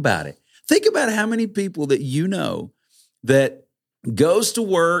 But think about it. Think about how many people that you know that goes to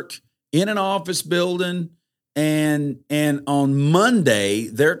work in an office building and on Monday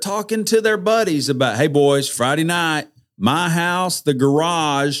they're talking to their buddies about, hey boys, Friday night, my house, the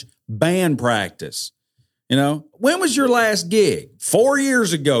garage, band practice. You know, when was your last gig? 4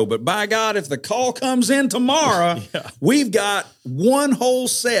 years ago. But by God, if the call comes in tomorrow, we've got one whole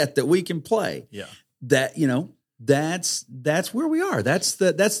set that we can play. Yeah. That, you know, that's where we are. That's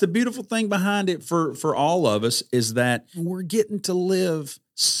the beautiful thing behind it for all of us, is that we're getting to live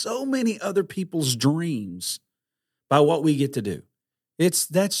so many other people's dreams by what we get to do. That's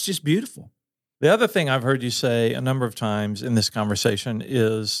just beautiful. The other thing I've heard you say a number of times in this conversation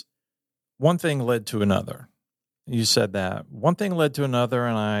is one thing led to another. You said that. One thing led to another,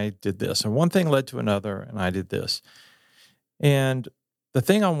 and I did this. And one thing led to another, and I did this. And the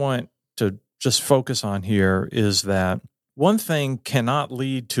thing I want to just focus on here is that one thing cannot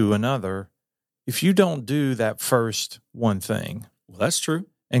lead to another if you don't do that first one thing. Well, that's true.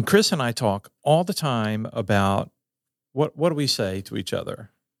 And Chris and I talk all the time about what do we say to each other?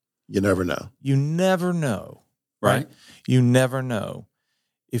 You never know. You never know. Right. You never know.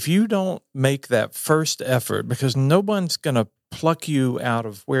 If you don't make that first effort, because no one's going to pluck you out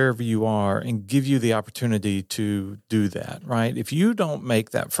of wherever you are and give you the opportunity to do that, right? If you don't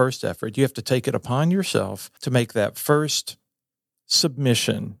make that first effort, you have to take it upon yourself to make that first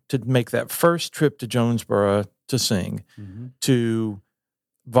submission, to make that first trip to Jonesboro to sing, to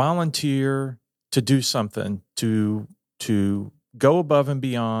volunteer, to do something, to go above and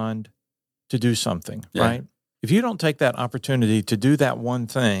beyond, to do something, right? If you don't take that opportunity to do that one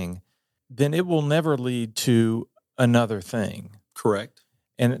thing, then it will never lead to another thing. Correct.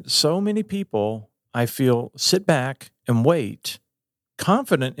 And so many people, I feel, sit back and wait,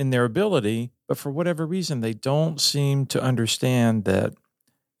 confident in their ability, but for whatever reason, they don't seem to understand that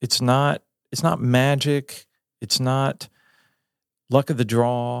it's not magic, it's not luck of the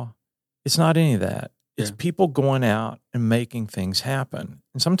draw, it's not any of that. It's people going out and making things happen.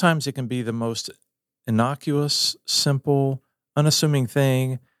 And sometimes it can be the most innocuous, simple, unassuming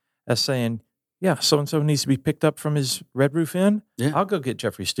thing as saying, yeah, so-and-so needs to be picked up from his Red Roof Inn. Yeah. I'll go get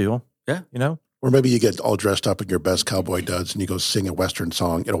Jeffrey Steele. Yeah. You know? Or maybe you get all dressed up in your best cowboy duds and you go sing a Western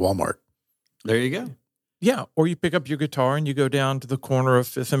song at a Walmart. There you go. Yeah. Or you pick up your guitar and you go down to the corner of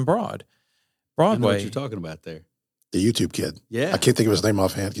 5th and Broadway. I know what you're talking about there. The YouTube kid. Yeah. I can't think of his name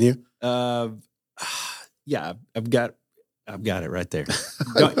offhand. Can you? Yeah, I've got it right there.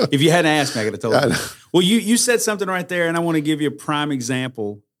 If you hadn't asked me, I could have told you. Well, you said something right there, and I want to give you a prime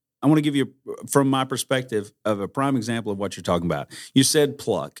example. I want to give you, from my perspective, of a prime example of what you're talking about. You said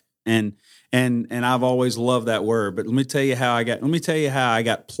pluck, and I've always loved that word. But let me tell you how I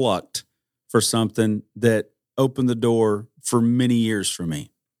got plucked for something that opened the door for many years for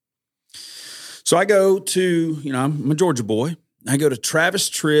me. So I go to, I'm a Georgia boy. I go to Travis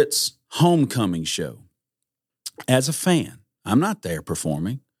Tritt's homecoming show as a fan. I'm not there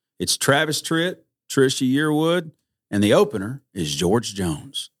performing. It's Travis Tritt, Trisha Yearwood, and the opener is George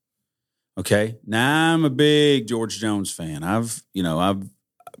Jones. Okay. Now I'm a big George Jones fan. That's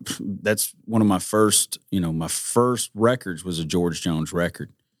one of my first records was a George Jones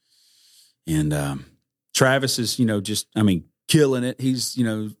record. And Travis is, killing it.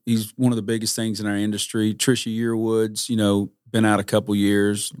 He's one of the biggest things in our industry. Trisha Yearwood's, been out a couple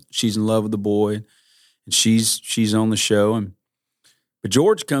years. She's in love with the boy, and she's on the show. But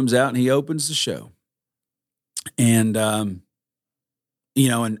George comes out and he opens the show, and I'm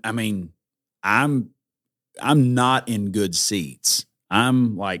not in good seats.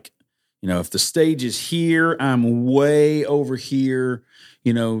 I'm like, if the stage is here, I'm way over here,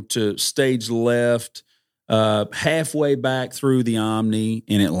 to stage left, halfway back through the Omni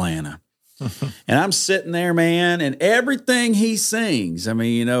in Atlanta. And I'm sitting there, man, and everything he sings,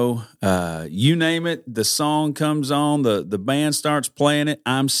 you name it, the song comes on, the band starts playing it,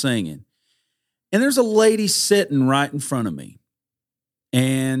 I'm singing. And there's a lady sitting right in front of me.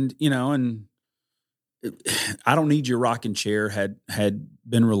 And, and I Don't Need Your Rocking Chair had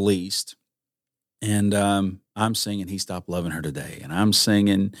been released. And I'm singing He Stopped Loving Her Today. And I'm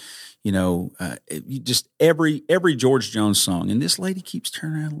singing, just every George Jones song. And this lady keeps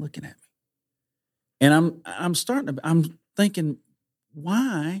turning around and looking at me. And I'm thinking,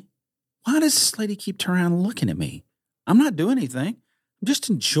 why does this lady keep turning around and looking at me? I'm not doing anything. I'm just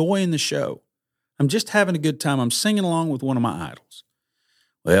enjoying the show. I'm just having a good time. I'm singing along with one of my idols.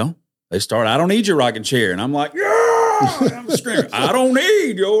 Well, they start, I don't need your rocking chair. And I'm like, yeah, I'm screaming, I don't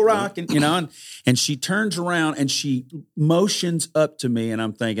need your rocking, and she turns around and she motions up to me and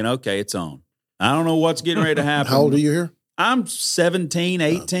I'm thinking, okay, it's on. I don't know what's getting ready to happen. How old are you here? I'm 17,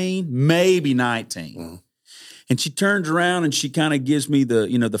 18, maybe 19. Mm. And she turns around and she kind of gives me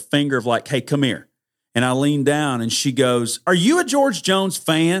the finger of like, hey, come here. And I lean down and she goes, are you a George Jones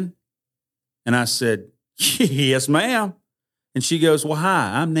fan? And I said, yes, ma'am. And she goes, well,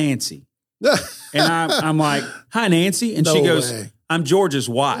 hi, I'm Nancy. And I'm like, hi, Nancy. And No she goes, way. I'm George's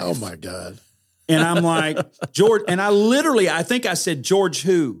wife. Oh, my God. And I'm like, George. And I think I said, George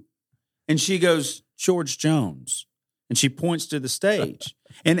who? And she goes, George Jones. And she points to the stage.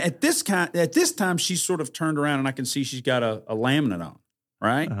 And at this time, she sort of turned around and I can see she's got a laminate on,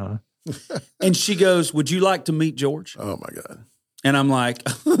 right? Uh-huh. And she goes, would you like to meet George? Oh, my God. And I'm like,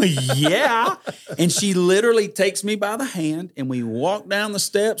 yeah. And she literally takes me by the hand and we walk down the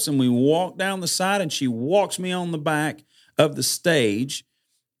steps and we walk down the side and she walks me on the back of the stage.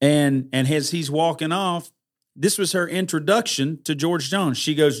 And as he's walking off, this was her introduction to George Jones.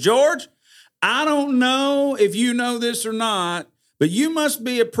 She goes, George, I don't know if you know this or not, but you must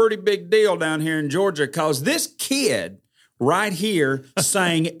be a pretty big deal down here in Georgia because this kid right here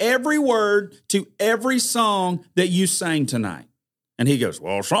sang every word to every song that you sang tonight. And he goes,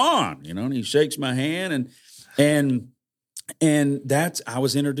 well, Sean, and he shakes my hand and that's, I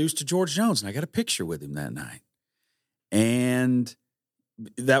was introduced to George Jones and I got a picture with him that night. And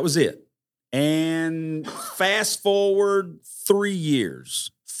that was it. And fast forward 3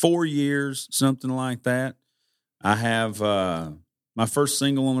 years, 4 years, something like that. I have my first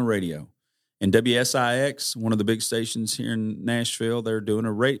single on the radio. And WSIX, one of the big stations here in Nashville, they're doing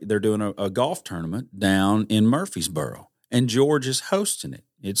a golf tournament down in Murfreesboro. And George is hosting it.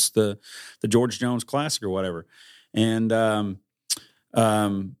 It's the George Jones Classic or whatever. And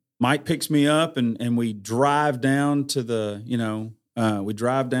Mike picks me up and we drive down to the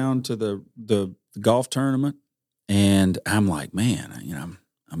golf tournament. And I'm like, man,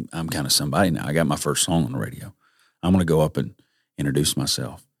 I'm kind of somebody now. I got my first song on the radio. I'm going to go up and introduce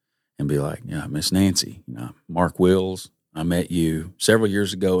myself and be like, yeah, Miss Nancy, Mark Wills. I met you several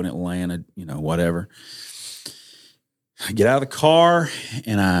years ago in Atlanta, whatever. I get out of the car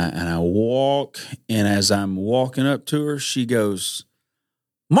and I walk, and as I'm walking up to her, she goes,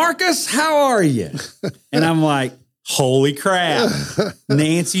 Marcus, how are you? And I'm like, holy crap,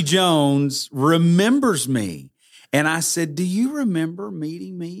 Nancy Jones remembers me. And I said, do you remember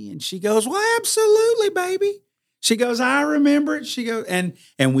meeting me? And she goes, well, absolutely, baby. She goes, I remember it. She goes, and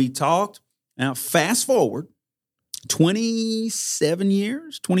we talked. Now, fast forward 27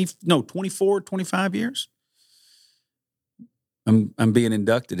 years, 24, 25 years. I'm being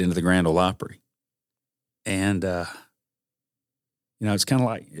inducted into the Grand Ole Opry, and it's kind of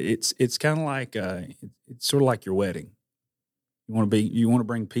like it's sort of like your wedding. You want to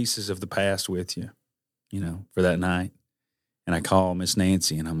bring pieces of the past with you, for that night. And I call Miss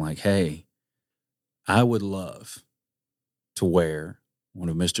Nancy, and I'm like, hey, I would love to wear one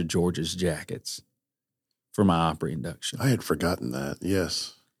of Mr. George's jackets for my Opry induction. I had forgotten that.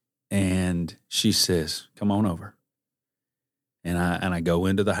 Yes. And she says, come on over. And I go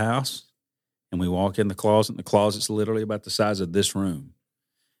into the house and we walk in the closet, and the closet's literally about the size of this room.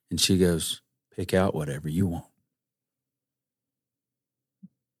 And she goes, pick out whatever you want.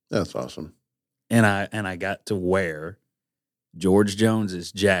 That's awesome. And I got to wear George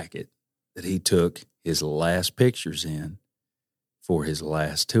Jones's jacket that he took his last pictures in for his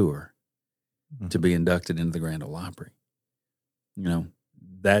last tour to be inducted into the Grand Ole Opry.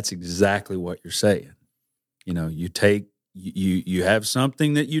 That's exactly what you're saying. You have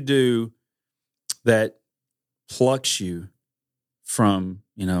something that you do that plucks you from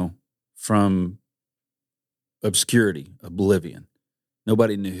obscurity, oblivion.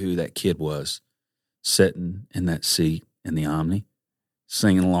 Nobody knew who that kid was sitting in that seat in the Omni,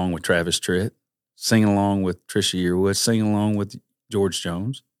 singing along with Travis Tritt, singing along with Trisha Yearwood, singing along with George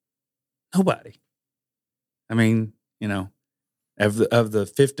Jones. Nobody. I mean, of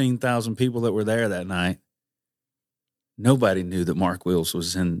the 15,000 people that were there that night, nobody knew that Mark Wills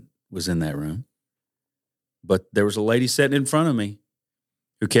was in that room. But there was a lady sitting in front of me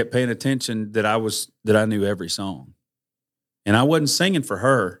who kept paying attention that I knew every song. And I wasn't singing for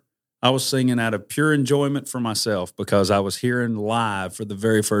her. I was singing out of pure enjoyment for myself because I was hearing live for the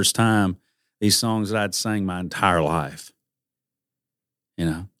very first time these songs that I'd sang my entire life.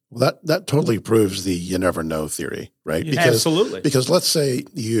 Well, that totally proves the you never know theory, right? Absolutely. Because let's say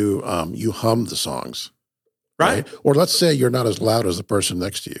you hum the songs. Right. Or let's say you're not as loud as the person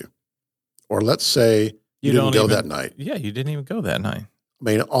next to you. Or let's say you didn't go that night. Yeah, you didn't even go that night. I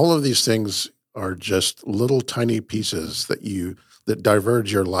mean, all of these things are just little tiny pieces that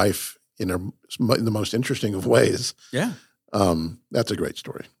diverge your life in the most interesting of ways. Yeah. That's a great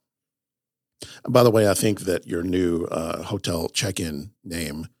story. By the way, I think that your new hotel check-in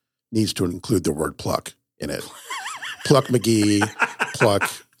name needs to include the word pluck in it. Pluck McGee,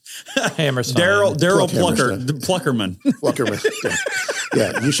 pluck Hammerstein. Daryl Pluck Pluckerman. Pluckerman.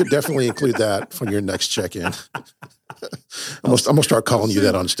 Yeah, you should definitely include that for your next check-in. I'm gonna start calling you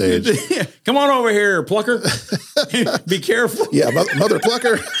that on stage. Come on over here, Plucker. Be careful. Yeah, Mother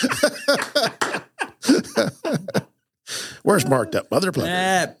Plucker. Where's Mark? That Mother Plucker.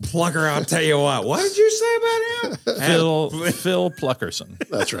 That Plucker, I'll tell you what. What did you say about him? Phil Pluckerson.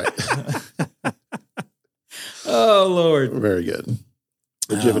 That's right. Oh, Lord. Very good.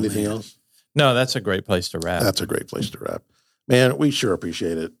 Did you have anything else? No, that's a great place to wrap. That's a great place to wrap. Man, we sure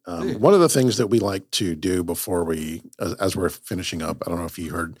appreciate it. One of the things that we like to do before as we're finishing up, I don't know if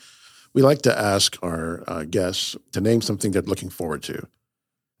you heard, we like to ask our guests to name something they're looking forward to.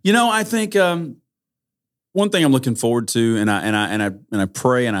 I think one thing I'm looking forward to, and I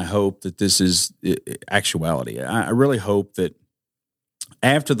pray and I hope that this is actuality. I really hope that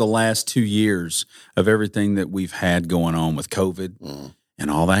after the last 2 years of everything that we've had going on with COVID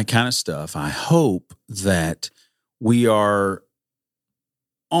and all that kind of stuff, I hope that we are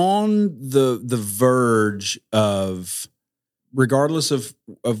on the verge of, regardless of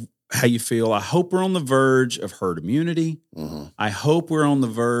how you feel, I hope we're on the verge of herd immunity. Mm-hmm. I hope we're on the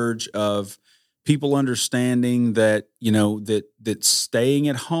verge of people understanding that, that staying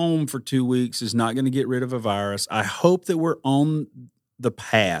at home for 2 weeks is not going to get rid of a virus. I hope that we're on the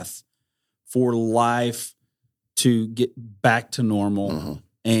path for life to get back to normal,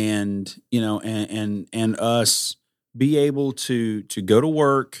 and us be able to go to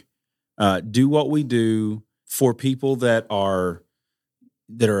work, do what we do. For people that are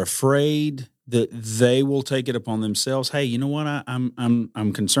afraid, that they will take it upon themselves. Hey, you know what?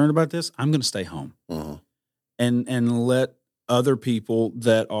 I'm concerned about this. I'm going to stay home, and let other people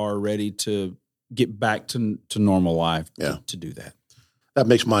that are ready to get back to normal life to do that. That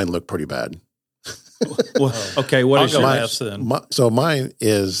makes mine look pretty bad. Well, okay, what is your last then? So mine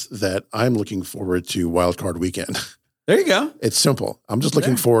is that I'm looking forward to Wild Card Weekend. There you go. It's simple. I'm just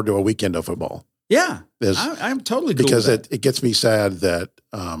looking forward to a weekend of football. Yeah, I'm totally cool because with that. it gets me sad that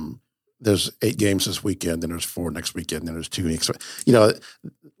there's 8 games this weekend, then there's 4 next weekend, then there's 2 weeks.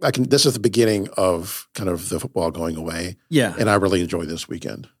 This is the beginning of kind of the football going away. Yeah, and I really enjoy this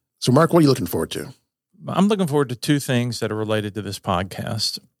weekend. So, Mark, what are you looking forward to? I'm looking forward to 2 things that are related to this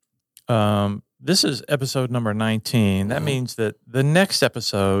podcast. This is episode number 19. That means that the next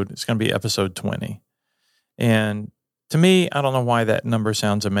episode is going to be episode 20. And to me, I don't know why that number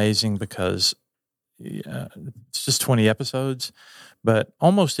sounds amazing, because it's just 20 episodes. But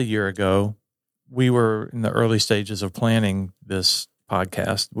almost a year ago, we were in the early stages of planning this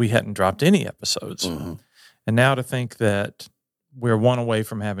podcast. We hadn't dropped any episodes. And now to think that we're one away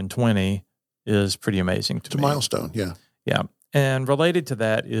from having 20 is pretty amazing to me. It's a milestone, yeah. Yeah. And related to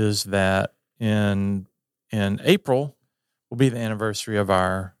that is that in April will be the anniversary of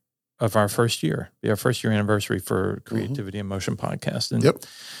our first year. Be our first year anniversary for Creativity in Motion podcast. And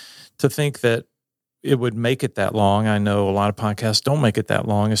to think that it would make it that long, I know a lot of podcasts don't make it that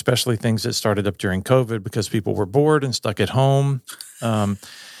long, especially things that started up during COVID because people were bored and stuck at home.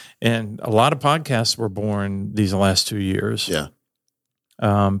 And a lot of podcasts were born these last 2 years. Yeah.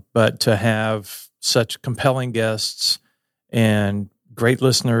 But to have such compelling guests and great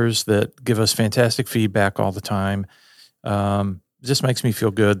listeners that give us fantastic feedback all the time, just makes me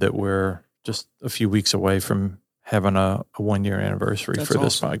feel good that we're just a few weeks away from having a 1-year anniversary for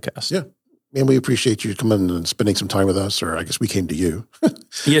this podcast. Yeah. And we appreciate you coming and spending some time with us, or I guess we came to you.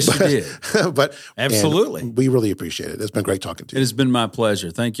 Yes, you did. But absolutely. We really appreciate it. It's been great talking to you. It has been my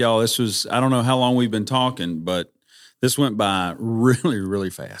pleasure. Thank y'all. This was, I don't know how long we've been talking, but this went by really, really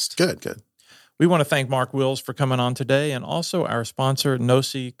fast. Good. We want to thank Mark Wills for coming on today, and also our sponsor,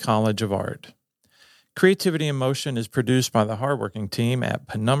 Nosy College of Art. Creativity in Motion is produced by the hardworking team at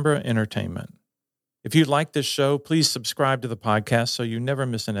Penumbra Entertainment. If you like this show, please subscribe to the podcast so you never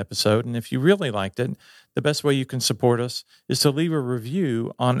miss an episode. And if you really liked it, the best way you can support us is to leave a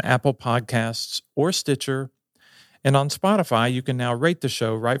review on Apple Podcasts or Stitcher. And on Spotify, you can now rate the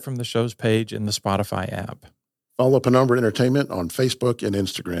show right from the show's page in the Spotify app. Follow Penumbra Entertainment on Facebook and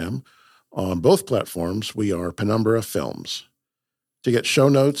Instagram. On both platforms, we are Penumbra Films. To get show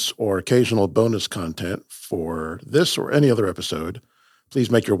notes or occasional bonus content for this or any other episode, please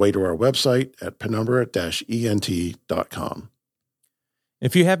make your way to our website at penumbra-ent.com.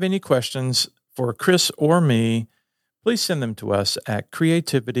 If you have any questions for Chris or me, please send them to us at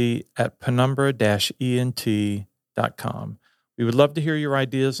creativity@penumbra-ent.com. We would love to hear your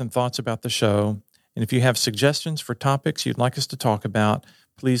ideas and thoughts about the show. And if you have suggestions for topics you'd like us to talk about,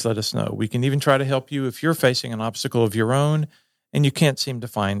 please let us know. We can even try to help you if you're facing an obstacle of your own and you can't seem to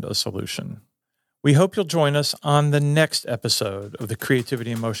find a solution. We hope you'll join us on the next episode of the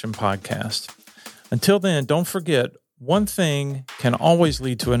Creativity in Motion podcast. Until then, don't forget, one thing can always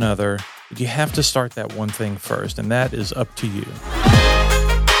lead to another, but you have to start that one thing first, and that is up to you.